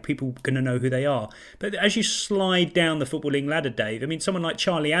formal way. People are going to know who they are. But as you slide down the footballing ladder, Dave, someone like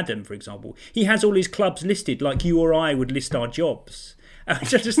Charlie Adam, for example, he has all his clubs listed like you or I would list our jobs.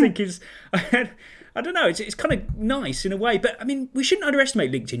 Which I just think is, I don't know, it's kind of nice in a way. But, we shouldn't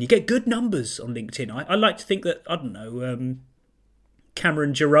underestimate LinkedIn. You get good numbers on LinkedIn. I like to think that,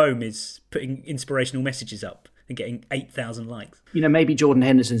 Cameron Jerome is putting inspirational messages up and getting 8,000 likes. Maybe Jordan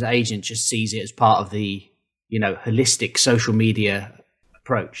Henderson's agent just sees it as part of the, holistic social media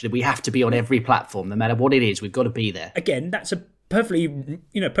approach that we have to be on every platform, no matter what it is. We've got to be there. Again, that's a perfectly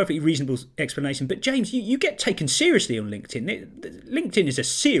reasonable explanation. But James, you get taken seriously on LinkedIn. LinkedIn is a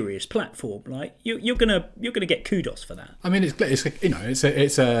serious platform. Like you're gonna get kudos for that.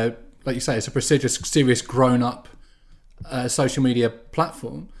 It's a like you say, it's a prestigious, serious, grown-up social media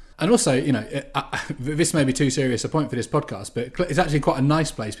platform. And also, this may be too serious a point for this podcast, but it's actually quite a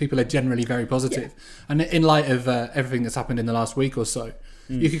nice place. People are generally very positive. Yeah. And in light of everything that's happened in the last week or so,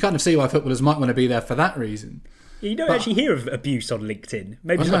 you can kind of see why footballers might want to be there for that reason. You don't actually hear of abuse on LinkedIn.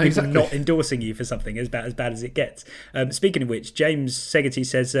 Maybe people not endorsing you for something as bad as it gets. Speaking of which, James Segety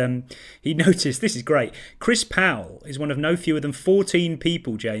says he noticed, this is great, Chris Powell is one of no fewer than 14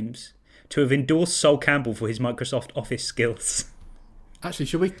 people, James, to have endorsed Sol Campbell for his Microsoft Office skills. Actually,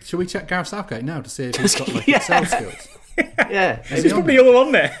 should we check Gareth Southgate now to see if he's got like Excel skills? Yeah, it's probably all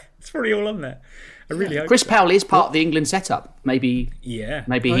on there. I really hope Chris so. Powell is part of the England setup. Maybe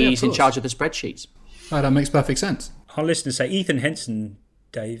he's in charge of the spreadsheets. Oh, that makes perfect sense. Our listeners say Ethan Henson,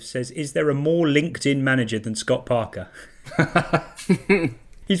 Dave, says, is there a more LinkedIn manager than Scott Parker?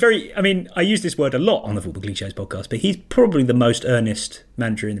 He's very, I use this word a lot on the Football Clichés podcast, but he's probably the most earnest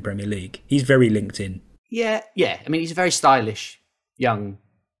manager in the Premier League. He's very LinkedIn. Yeah. He's a very stylish, young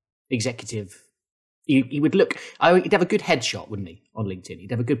executive. He would look, he'd have a good headshot, wouldn't he, on LinkedIn?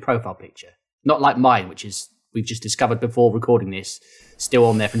 He'd have a good profile picture. Not like mine, which is, we've just discovered before recording this, still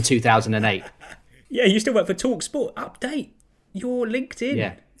on there from 2008. Yeah, you still work for TalkSport. Update your LinkedIn.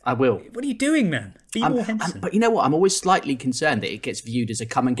 Yeah, I will. What are you doing, man? Be more Henson. But you know what? I'm always slightly concerned that it gets viewed as a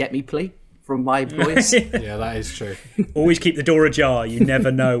come and get me plea from my employees. Yeah, that is true. Always keep the door ajar. You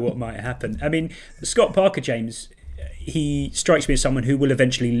never know what might happen. Scott Parker, James, he strikes me as someone who will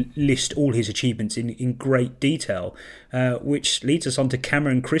eventually list all his achievements in great detail, which leads us on to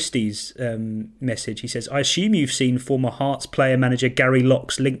Cameron Christie's message. He says, I assume you've seen former Hearts player manager Gary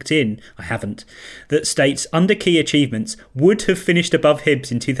Locke's LinkedIn, I haven't, that states under key achievements would have finished above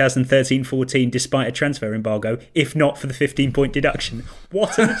Hibs in 2013-14 despite a transfer embargo, if not for the 15-point deduction.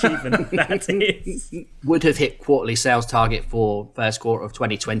 What an achievement that is. Would have hit quarterly sales target for first quarter of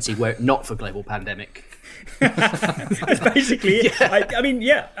 2020 were it not for global pandemic. That's basically it.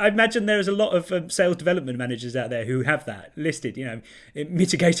 Yeah. I imagine there's a lot of sales development managers out there who have that listed,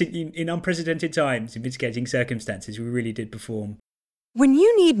 mitigating in unprecedented times, in mitigating circumstances. We really did perform. When you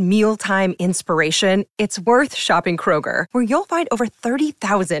need mealtime inspiration, it's worth shopping Kroger, where you'll find over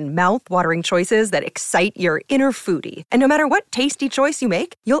 30,000 mouth-watering choices that excite your inner foodie. And no matter what tasty choice you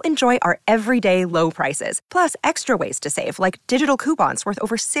make, you'll enjoy our everyday low prices, plus extra ways to save, like digital coupons worth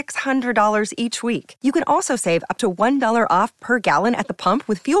over $600 each week. You can also save up to $1 off per gallon at the pump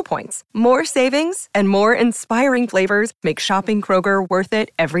with fuel points. More savings and more inspiring flavors make shopping Kroger worth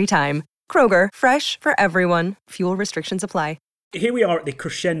it every time. Kroger, fresh for everyone. Fuel restrictions apply. Here we are at the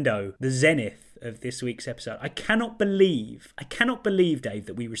crescendo, the zenith of this week's episode. I cannot believe, Dave,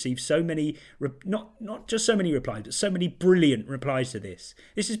 that we received so many, not just so many replies, but so many brilliant replies to this.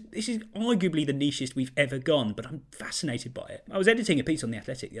 This is arguably the nichest we've ever gone, but I'm fascinated by it. I was editing a piece on The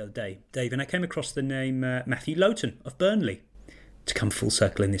Athletic the other day, Dave, and I came across the name Matthew Lowton of Burnley to come full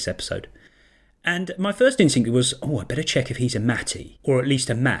circle in this episode. And my first instinct was, I better check if he's a Matty, or at least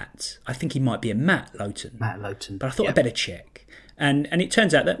a Matt. I think he might be a Matt Lowton. Matt Lowton. But I thought I'd better check. And it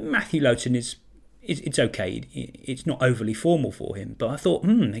turns out that Matthew Lowton it's okay. It's not overly formal for him. But I thought,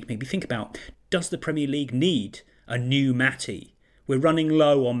 make me think about, does the Premier League need a new Matty? We're running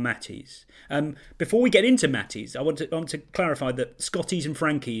low on Matties. Before we get into Matties, I want to clarify that Scotties and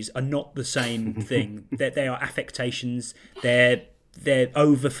Frankies are not the same thing. They are affectations. They're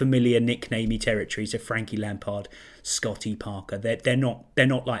over-familiar nicknamey territories of Frankie Lampard, Scotty Parker. They're not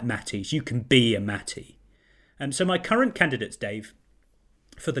like Matties. You can be a Matty. So my current candidates, Dave,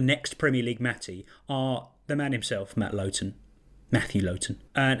 for the next Premier League Matty are the man himself, Matthew Lowton,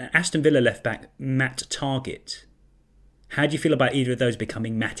 and Aston Villa left-back, Matt Targett. How do you feel about either of those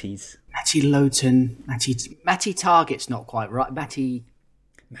becoming Matties? Matty Lowton, Matty Targett's not quite right. Matty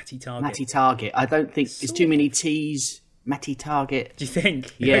Targett. I don't think there's too many T's. Matty Targett. Do you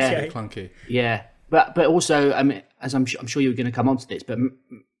think? Yeah. Okay. Clunky. Yeah. But also, as I'm sure you're going to come on to this, but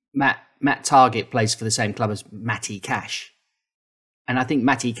Matt Targett plays for the same club as Matty Cash. And I think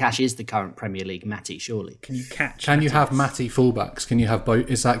Matty Cash is the current Premier League Matty, surely. Can you catch? Can you have Matty fullbacks? Can you have both?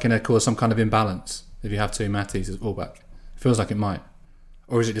 Is that going to cause some kind of imbalance if you have two Matties as fullback? Feels like it might.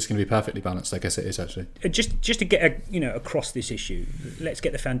 Or is it just going to be perfectly balanced? I guess it is, actually. Just to get across this issue, let's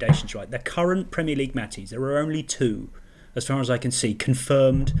get the foundations right. The current Premier League Matties, there are only two, as far as I can see,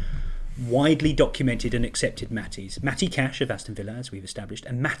 confirmed, widely documented and accepted Matties. Matty Cash of Aston Villa, as we've established,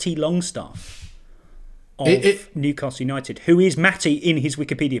 and Matty Longstaff of Newcastle United, who is Matty in his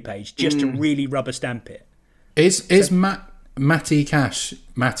Wikipedia page, just to really rubber stamp it. Is Matty Cash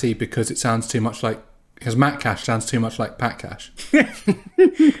Matty because it sounds too much like... Because Matt Cash sounds too much like Pat Cash.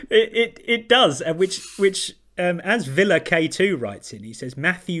 It does, which as Villa K2 writes in, he says,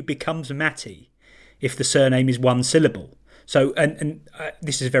 Matthew becomes Matty if the surname is one syllable. So, and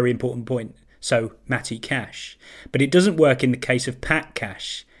this is a very important point, so Matty Cash. But it doesn't work in the case of Pat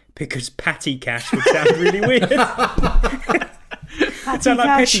Cash, because Patty Cash would sound really weird. It sounds like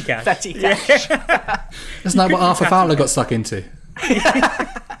Petty Cash. Petty Cash. Isn't that what Arthur Fowler got stuck into?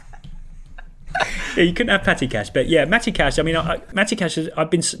 Yeah, you couldn't have Patty Cash, but yeah, Matty Cash. Matty Cash. I've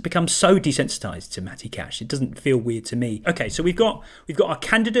become so desensitised to Matty Cash. It doesn't feel weird to me. Okay, so we've got our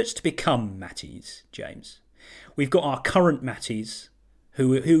candidates to become Matties, James. We've got our current Matties,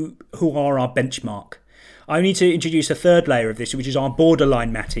 who are our benchmark. I need to introduce a third layer of this, which is our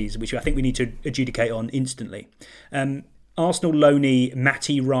borderline Matties, which I think we need to adjudicate on instantly. Arsenal loanee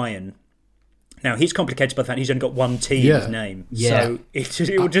Matty Ryan. Now, he's complicated by the fact he's only got one T in his name. Yeah. So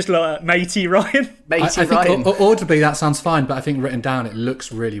it will just like Matey Ryan. I think audibly that sounds fine, but I think written down it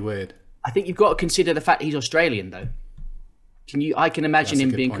looks really weird. I think you've got to consider the fact he's Australian, though. I can imagine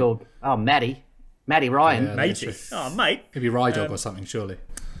him being called, Matty Ryan. Yeah, Matey. Oh, mate. Maybe Rydog or something, surely.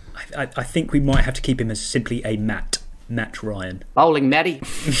 I think we might have to keep him as simply a Matt Ryan. Bowling Matty.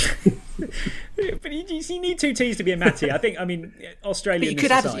 But you need two T's to be a Matty. Australian. But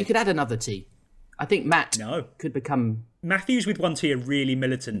you could add another T. I think Matt could become... Matthews with one T are really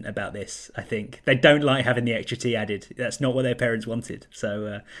militant about this, I think. They don't like having the extra T added. That's not what their parents wanted.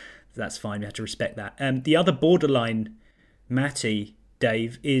 So that's fine. We have to respect that. The other borderline Matty,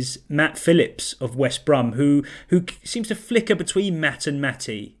 Dave, is Matt Phillips of West Brom, who seems to flicker between Matt and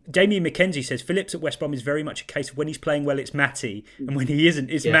Matty. Damien McKenzie says Phillips at West Brom is very much a case of when he's playing well, it's Matty, and when he isn't,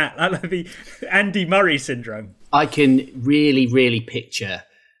 it's Matt. I like the Andy Murray syndrome. I can really, really picture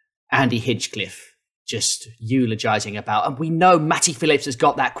Andy Hinchcliffe just eulogising about, and we know Matty Phillips has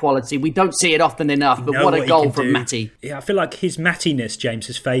got that quality. We don't see it often enough, but what a goal from Matty. Yeah, I feel like his Mattiness, James,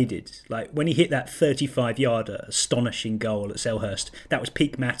 has faded. Like when he hit that 35-yarder astonishing goal at Selhurst, that was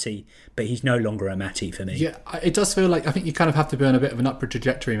peak Matty, but he's no longer a Matty for me. Yeah, it does feel like I think you kind of have to be on a bit of an upward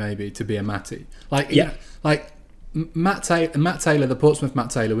trajectory maybe to be a Matty. Matt Taylor, the Portsmouth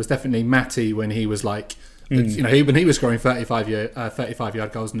Matt Taylor was definitely Matty when he was like, when he was scoring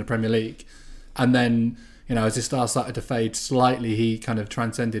 35-yard goals in the Premier League. And then, as his star started to fade slightly, he kind of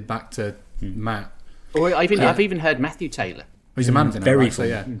transcended back to Matt. Or I've even heard Matthew Taylor. He's a manager now, very right? So,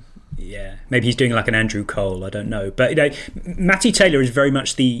 yeah. Yeah, maybe he's doing like an Andrew Cole, I don't know. But, Matty Taylor is very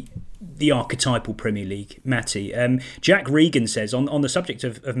much the archetypal Premier League Matty. Jack Regan says, on the subject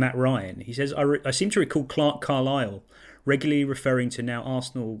of Matt Ryan, he says, I seem to recall Clark Carlisle regularly referring to now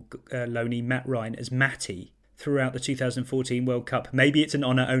Arsenal loanee Matt Ryan as Matty throughout the 2014 World Cup. Maybe it's an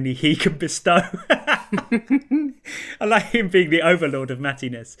honour only he can bestow. I like him being the overlord of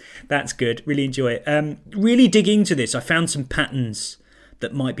Mattiness. That's good. Really enjoy it. Really dig into this. I found some patterns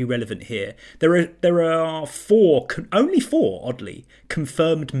that might be relevant here. There are only four, oddly,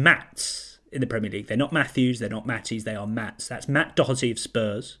 confirmed Matts in the Premier League. They're not Matthews, they're not Matties, they are Matts. That's Matt Doherty of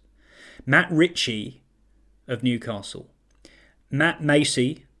Spurs, Matt Ritchie of Newcastle, Matt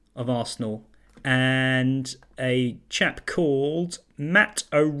Macey of Arsenal, and a chap called Matt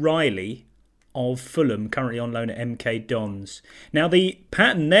O'Reilly of Fulham, currently on loan at MK Dons. Now, the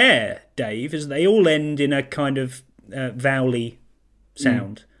pattern there, Dave, is they all end in a kind of vowely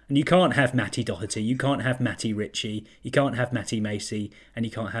sound. And you can't have Matty Doherty, you can't have Matty Ritchie, you can't have Matty Macey, and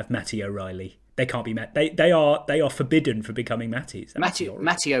you can't have Matty O'Reilly. They can't be Matt. They are forbidden for becoming Matties.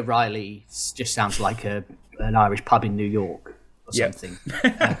 Matty O'Reilly just sounds like an Irish pub in New York or something.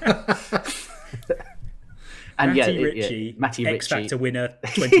 And Matty Ritchie, X Factor winner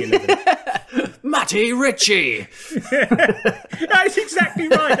 2011. Matty Ritchie. That's exactly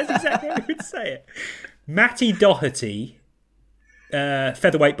right. That's exactly how we would say it. Matty Doherty,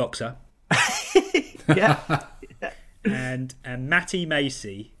 featherweight boxer. Yeah. And Matty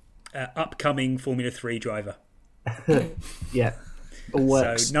Macey, upcoming Formula 3 driver. Yeah. All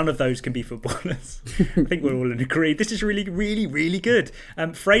works. So none of those can be footballers. I think we're all in agreement. This is really, really, really good.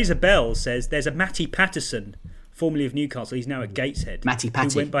 Fraser Bell says there's a Matty Patterson, formerly of Newcastle. He's now at Gateshead. Matty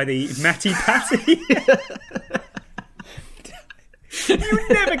Patty. Who went by the Matty Patty.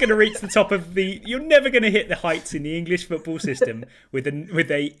 You're never going to reach the top of you're never going to hit the heights in the English football system with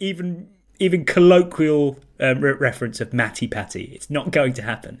a even colloquial reference of Matty Patty. It's not going to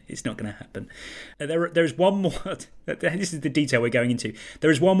happen. It's not going to happen. There's one more. This is the detail we're going into.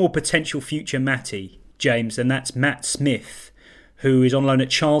 There is one more potential future Matty, James, and that's Matt Smith, who is on loan at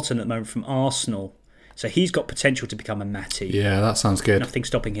Charlton at the moment from Arsenal. So he's got potential to become a Matty. Yeah, that sounds good. Nothing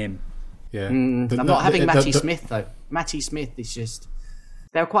stopping him. Yeah, I'm not having Matty Smith though. Matty Smith is just.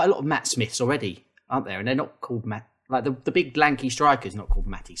 There are quite a lot of Matt Smiths already, aren't there? And they're not called Matt. Like the big lanky striker's not called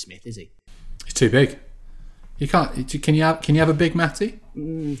Matty Smith, is he? He's too big. You can't. Can you have a big Matty?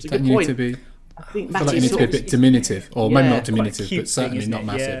 It's a good point. I feel like you need to be a bit diminutive, or maybe not diminutive, but certainly not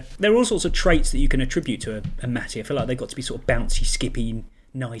massive. Yeah. There are all sorts of traits that you can attribute to a Matty. I feel like they've got to be sort of bouncy, skippy,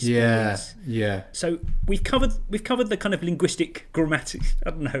 nice. Yeah, words. yeah. So we've covered the kind of linguistic, grammatic.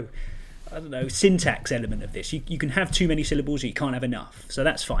 I don't know, syntax element of this. You can have too many syllables, or you can't have enough. So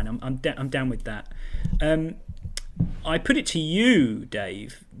that's fine. I'm down with that. I put it to you,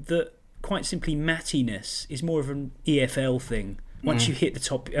 Dave, that quite simply Mattiness is more of an EFL thing. Once you hit the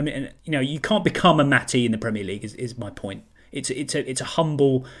top, I mean, you can't become a Matty in the Premier League. Is my point. It's a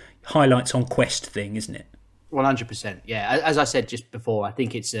humble highlights on Quest thing, isn't it? 100%. Yeah, as I said just before, I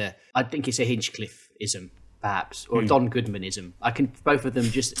think it's a Hinchcliffe-ism, perhaps, or a Don Goodman-ism. Both of them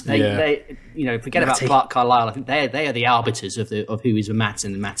just they forget Matty. about Clark Carlisle. I think they are the arbiters of who is a Matt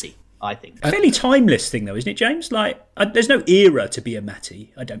and a Matty. I think a fairly timeless thing, though, isn't it, James? Like, there's no era to be a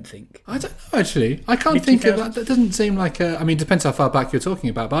Matty. I don't think. I don't know, actually. I can't think of that. That doesn't seem like a. I mean, it depends how far back you're talking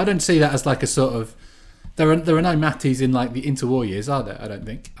about, but I don't see that as like a sort of. There are no Matties in like the interwar years, are there? I don't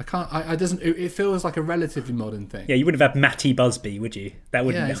think. I can't. I doesn't. It feels like a relatively modern thing. Yeah, you wouldn't have had Matty Busby, would you? That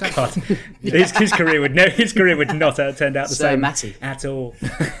wouldn't. Yeah, exactly. His career would not have turned out the same Matty at all.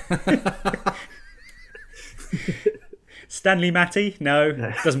 Stanley Matty? No,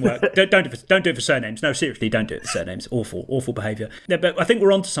 doesn't work. Don't do it for surnames. No, seriously, don't do it for surnames. Awful behaviour. No, but I think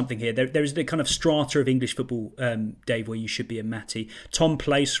we're onto something here. There is the kind of strata of English football, Dave, where you should be a Matty. Tom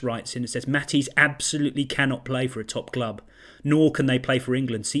Place writes in and says, Matties absolutely cannot play for a top club, nor can they play for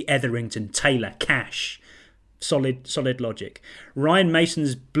England. See Etherington, Taylor, Cash. Solid logic. Ryan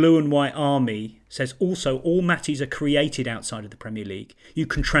Mason's Blue and White Army says also all Matties are created outside of the Premier League. You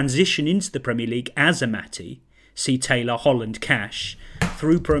can transition into the Premier League as a Matty. See Taylor, Holland, Cash,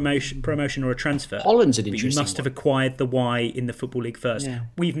 through promotion or a transfer. Holland's an interesting But you must have acquired the Y in the Football League first. Yeah.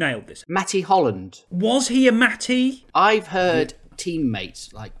 We've nailed this. Matty Holland. Was he a Matty? I've heard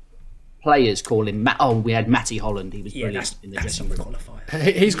teammates, like players, call him we had Matty Holland. He was brilliant in the dressing room.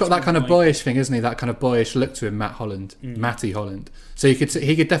 He's got that kind of boyish thing, isn't he? That kind of boyish look to him, Matt Holland, Matty Holland. So he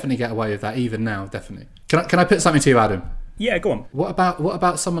could definitely get away with that even now, definitely. Can I put something to you, Adam? Yeah, go on. What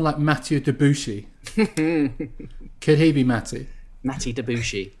about someone like Mathieu Debuchy? Could he be Matty? Matty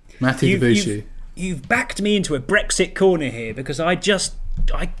Debuchy. Matty Debuchy. You've backed me into a Brexit corner here because I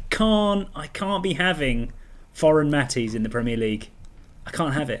can't be having foreign Matties in the Premier League. I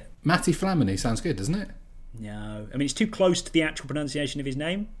can't have it. Matty Flamini sounds good, doesn't it? No, I mean it's too close to the actual pronunciation of his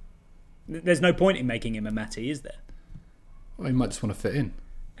name. There's no point in making him a Matty, is there? Well, he might just want to fit in.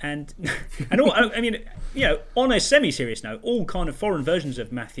 And all, I mean, you know, on a semi-serious note, all kind of foreign versions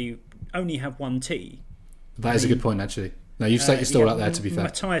of Matthew only have one T. That is a good point, actually. No, you've set your stall out there, to be fair.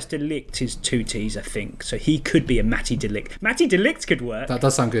 Matthias de Ligt is two T's, I think, so he could be a Matty de Ligt. Matty de Ligt could work. That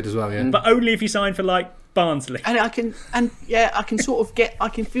does sound good as well, yeah. But only if you sign for like Barnsley. And I can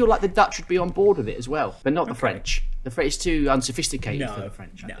feel like the Dutch would be on board with it as well, but not the French. The French is too unsophisticated for the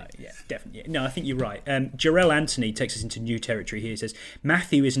French. Definitely. No, I think you're right. Jarrell Anthony takes us into new territory here. He says,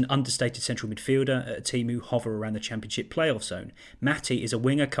 Matthew is an understated central midfielder at a team who hover around the Championship playoff zone. Matty is a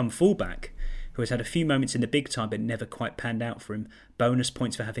winger come fullback who has had a few moments in the big time but never quite panned out for him. Bonus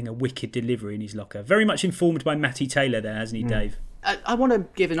points for having a wicked delivery in his locker. Very much informed by Matty Taylor there, hasn't he, Dave? I want to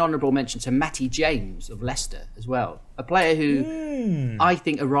give an honourable mention to Matty James of Leicester as well. A player who I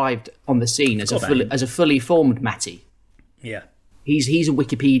think arrived on the scene as a fully formed Matty. Yeah. He's a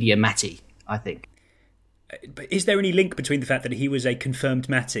Wikipedia Matty, I think. But is there any link between the fact that he was a confirmed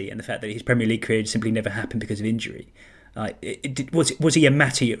Matty and the fact that his Premier League career simply never happened because of injury? Was he a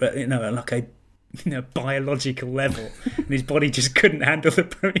Matty, like a biological level, and his body just couldn't handle the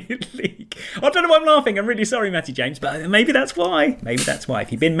Premier League? I don't know why I'm laughing. I'm really sorry, Matty James, but maybe that's why. If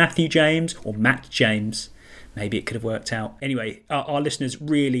he'd been Matthew James or Matt James, maybe it could have worked out. Anyway, our listeners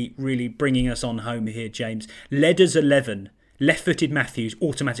really, really bringing us on home here, James. Ledders 11, left-footed Matthews,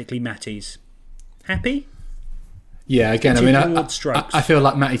 automatically Matties. Happy? Yeah, again, I mean, I feel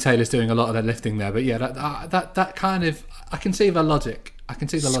like Matty Taylor's doing a lot of the lifting there, but yeah, that kind of, I can see the logic.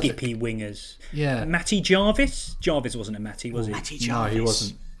 Skippy wingers. Yeah. Matty Jarvis? Jarvis wasn't a Matty, was he? Matty Jarvis. No, he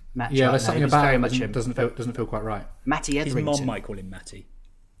wasn't. There's something about him doesn't feel quite right. Matty Etherington. His mom might call him Matty.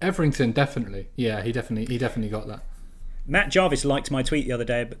 Etherington, definitely. Yeah, he definitely got that. Matt Jarvis liked my tweet the other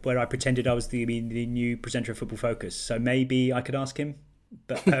day where I pretended I was the new presenter of Football Focus, so maybe I could ask him.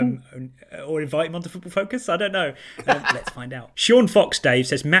 But or invite him onto Football Focus. I don't know. Let's find out. Sean Fox Dave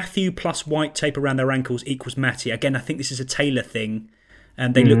says Matthew plus white tape around their ankles equals Matty. Again, I think this is a Taylor thing.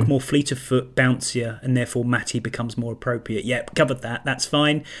 And they look more fleet of foot, bouncier, and therefore Matty becomes more appropriate. Yep, covered that. That's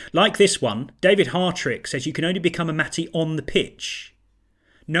fine. Like this one, David Hartrick says you can only become a Matty on the pitch.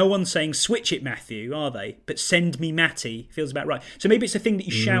 No one's saying switch it, Matthew, are they? But send me Matty feels about right. So maybe it's a thing that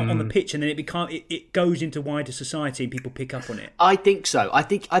you shout on the pitch, and then it goes into wider society, and people pick up on it. I think so. I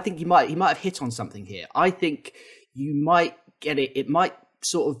think he might have hit on something here. I think you might get it. It might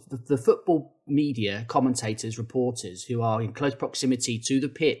sort of the football media, commentators, reporters who are in close proximity to the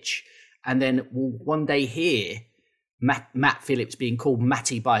pitch, and then will one day hear Matt Phillips being called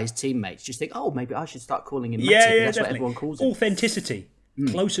Matty by his teammates, just think, oh, maybe I should start calling him Matty. Yeah, that's definitely. what everyone calls him. Authenticity.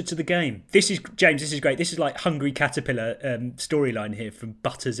 Closer to the game. This is James. This is great. This is like Hungry Caterpillar storyline here from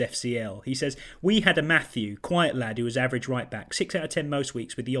Butters FCL. He says, "We had a Matthew, quiet lad who was average right back, 6 out of 10 most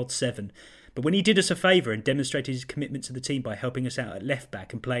weeks with the odd 7. But when he did us a favour and demonstrated his commitment to the team by helping us out at left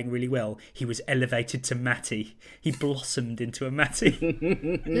back and playing really well, he was elevated to Matty. He blossomed into a Matty."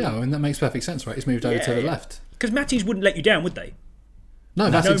 Yeah, and that makes perfect sense, right? He's moved over to the left. Because Matties wouldn't let you down, would they? No,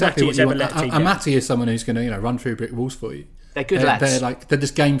 that's exactly what you want. A Matty is someone who's going to run through brick walls for you. They're good lads. They're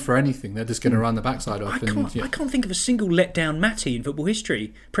just game for anything. They're just going to run the backside off. I can't think of a single letdown Matty in football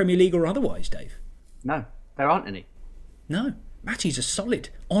history, Premier League or otherwise, Dave. No, there aren't any. No, Matties are solid,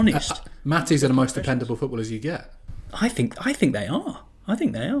 honest. Matties are the most dependable footballers you get. I think they are.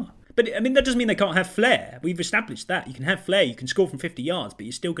 But I mean, that doesn't mean they can't have flair. We've established that. You can have flair, you can score from 50 yards, but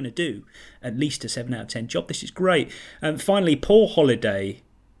you're still going to do at least a 7 out of 10 job. This is great. And finally, Paul Holiday,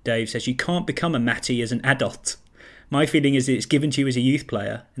 Dave, says you can't become a Matty as an adult. My feeling is that it's given to you as a youth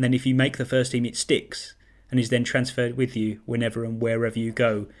player, and then if you make the first team, it sticks, and is then transferred with you whenever and wherever you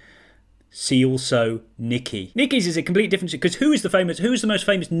go. See also Nicky. Nicky's is a complete difference, because who's the most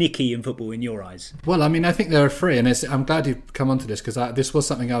famous Nicky in football in your eyes? Well, I mean, I think there are 3, and I'm glad you've come onto this, because this was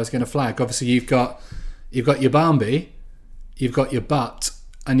something I was going to flag. Obviously, you've got your Barmby, you've got your Butt,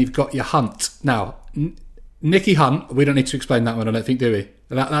 and you've got your Hunt. Now, Nicky Hunt, we don't need to explain that one, I don't think, do we?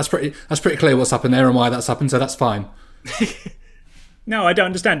 That's pretty clear what's happened there and why that's happened, so that's fine. No, I don't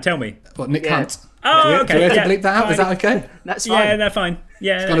understand. Tell me. What, Nick Hunt? Oh, okay. Do we have to bleep that out? Fine. Is that okay? That's fine. Yeah, that's fine.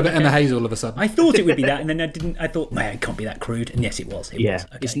 Yeah, it's got a bit in the haze all of a sudden. I thought it would be that, and then I didn't. I thought, man, it can't be that crude. And yes, it was. It was.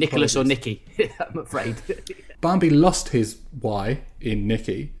 Okay, it's Nicholas or Nicky, I'm afraid. Barmby lost his Y in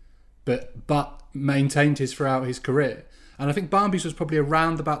Nicky, but maintained his throughout his career. And I think Barmby's was probably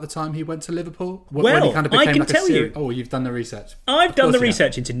around about the time he went to Liverpool. Well, when he kind of became I can tell you. Oh, you've done the research. I've done the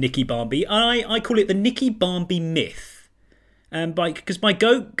research into Nicky Barmby. I call it the Nicky Barmby myth. Because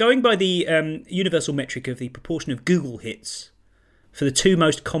going by the universal metric of the proportion of Google hits for the 2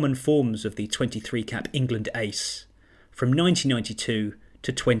 most common forms of the 23 cap England ace from 1992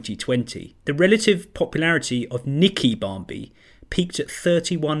 to 2020, the relative popularity of Nicky Barmby peaked at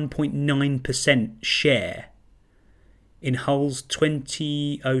 31.9% share in Hull's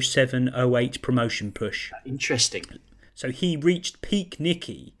 2007-08 promotion push. Interesting. So he reached peak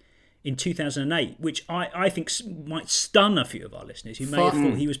Nicky in 2008, which I think might stun a few of our listeners who may have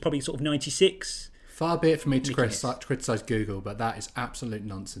thought he was probably sort of 96. Far be it for me to criticise Google, but that is absolute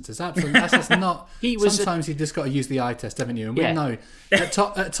nonsense. That's just not... Sometimes you've just got to use the eye test, haven't you? And we know. At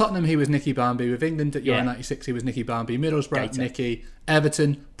Tottenham, he was Nicky Barmby. With England at Euro 96, he was Nicky Barmby. Middlesbrough, Nicky.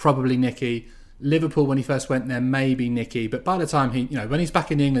 Everton, probably Nicky. Liverpool, when he first went there, maybe Nicky. But by the time when he's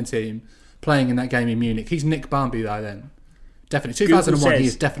back in the England team, playing in that game in Munich, he's Nick Barmby by then. Definitely. 2001, he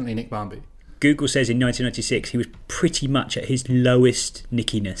is definitely Nick Barmby. Google says in 1996, he was pretty much at his lowest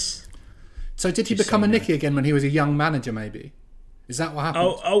Nickiness. So did he become a Nicky again when he was a young manager, maybe? Is that what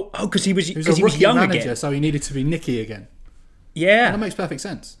happened? Because he was a rookie young manager, again. so he needed to be Nicky again. Yeah. That makes perfect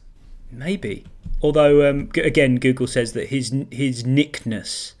sense. Maybe. Although, again, Google says that his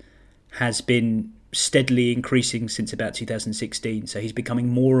nickness has been steadily increasing since about 2016, so he's becoming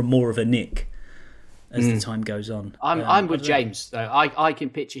more and more of a Nick as the time goes on. I'm with James, though. I can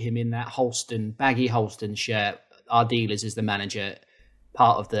picture him in that baggy Holston shirt. Our dealers is the manager.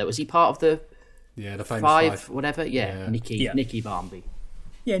 Was he part of the... Yeah, the famous five, whatever. Yeah, yeah. Nicky Barmby.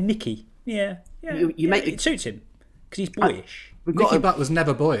 Yeah, Nicky. Yeah. It suits him because he's boyish. Nicky Butt was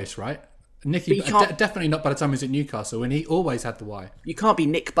never boyish, right? Nicky, definitely not by the time he was at Newcastle, and he always had the Y. You can't be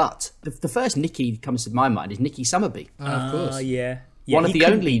Nick Butt. The first Nicky that comes to my mind is Nicky Summerby. Of course. Yeah. One of the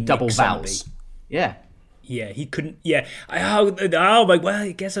only double vowels. Yeah. Yeah, he couldn't. Yeah. Well,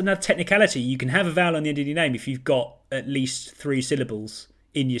 I guess another technicality. You can have a vowel on the end of your name if you've got at least 3 syllables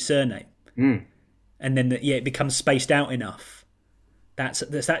in your surname. And then it becomes spaced out enough. That's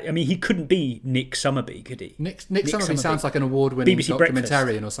that. I mean, he couldn't be Nick Summerby, could he? Nick Summerby sounds like an award-winning BBC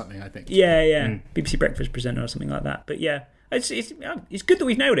documentarian or something, I think. Yeah. BBC Breakfast presenter or something like that. But yeah, it's good that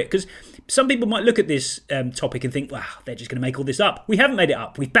we've nailed it, because some people might look at this topic and think, wow, they're just going to make all this up. We haven't made it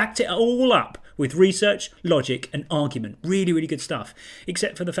up. We've backed it all up with research, logic and argument. Really, really good stuff.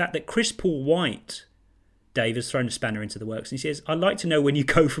 Except for the fact that Chris Paul White, Dave, has thrown a spanner into the works. And he says, I'd like to know when you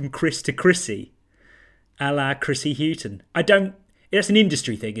go from Chris to Chrissy, a la Chrissy Houghton. That's an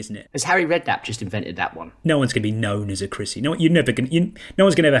industry thing, isn't it? Has Harry Redknapp just invented that one? No one's going to be known as a Chrissy. No one's going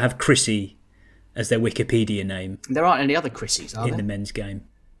to ever have Chrissy as their Wikipedia name. There aren't any other Chrissys, are there? In the men's game.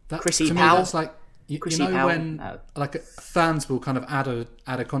 Chrissy to Powell? Me, that's like, like fans will kind of add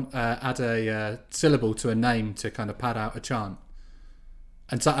a syllable to a name to kind of pad out a chant.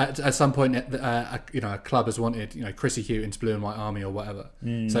 And so at some point, a club has wanted, Chrissy Hughton's Blue and White Army or whatever. So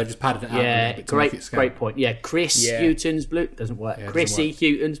they've just padded it out a little bit to make it scale. Great point. Yeah, Chris Hughton's Blue doesn't work. Chrissy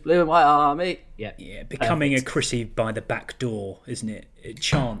Hughton's Blue and White Army. Yeah, becoming a Chrissy by the back door, isn't it?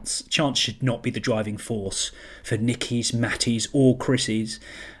 Chance should not be the driving force for Nicky's, Matty's, or Chrissy's.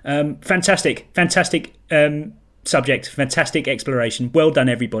 Fantastic subject, fantastic exploration. Well done,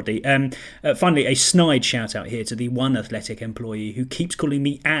 everybody. Finally, a snide shout out here to the one Athletic employee who keeps calling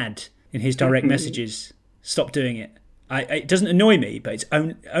me Ad in his direct messages. Stop doing it. It doesn't annoy me, but it's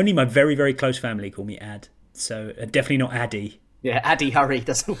only my very, very close family call me Ad. So definitely not Addy. Yeah, Addy Hurry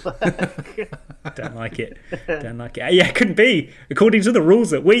doesn't work. Don't like it. Yeah, couldn't be. According to the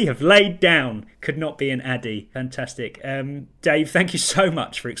rules that we have laid down, could not be an Addy. Fantastic. Dave, thank you so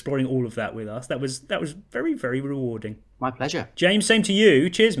much for exploring all of that with us. That was very, very rewarding. My pleasure. James, same to you.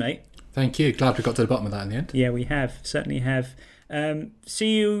 Cheers, mate. Thank you. Glad we got to the bottom of that in the end. Yeah, we have. Certainly have.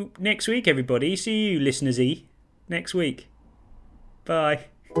 See you next week, everybody. See you, listeners-y, next week. Bye.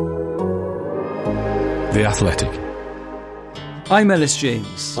 The Athletic. I'm Ellis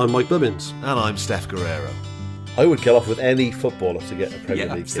James. I'm Mike Bubbins. And I'm Steph Guerrero. I would get off with any footballer to get a Premier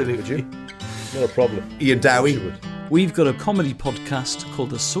League absolutely. Game, would you? Not a problem. Ian Dowie. We've got a comedy podcast called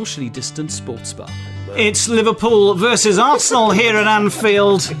The Socially Distant Sports Bar. It's Liverpool versus Arsenal here at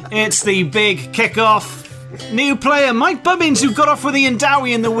Anfield. It's the big kick-off. New player Mike Bubbins, who got off with Ian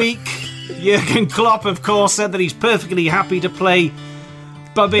Dowie in the week. Jurgen Klopp, of course, said that he's perfectly happy to play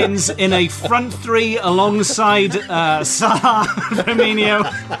Bubbins in a front three alongside Salah and Firmino.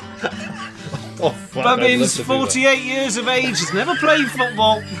 Bubbins, 48 years of age, has never played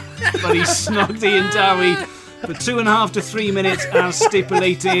football, but he snogged Ian Dowie for 2.5 to 3 minutes as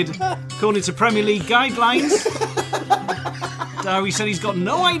stipulated, according to Premier League guidelines. Dowie said he's got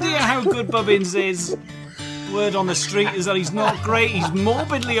no idea how good Bubbins is. Word on the street is that he's not great, he's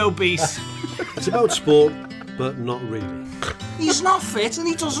morbidly obese. It's about sport, but not really. He's not fit and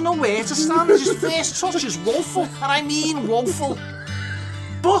he doesn't know where to stand. His first touch is woeful, and I mean woeful.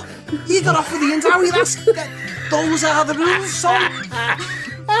 But he got off with Ian Dowie. Those are the rules, son.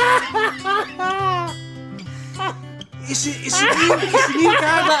 It's a new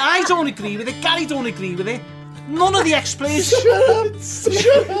guy that I don't agree with it. Gary don't agree with it. None of the ex-players.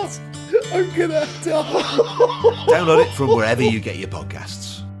 Shut up! I'm gonna die. Download it from wherever you get your podcasts.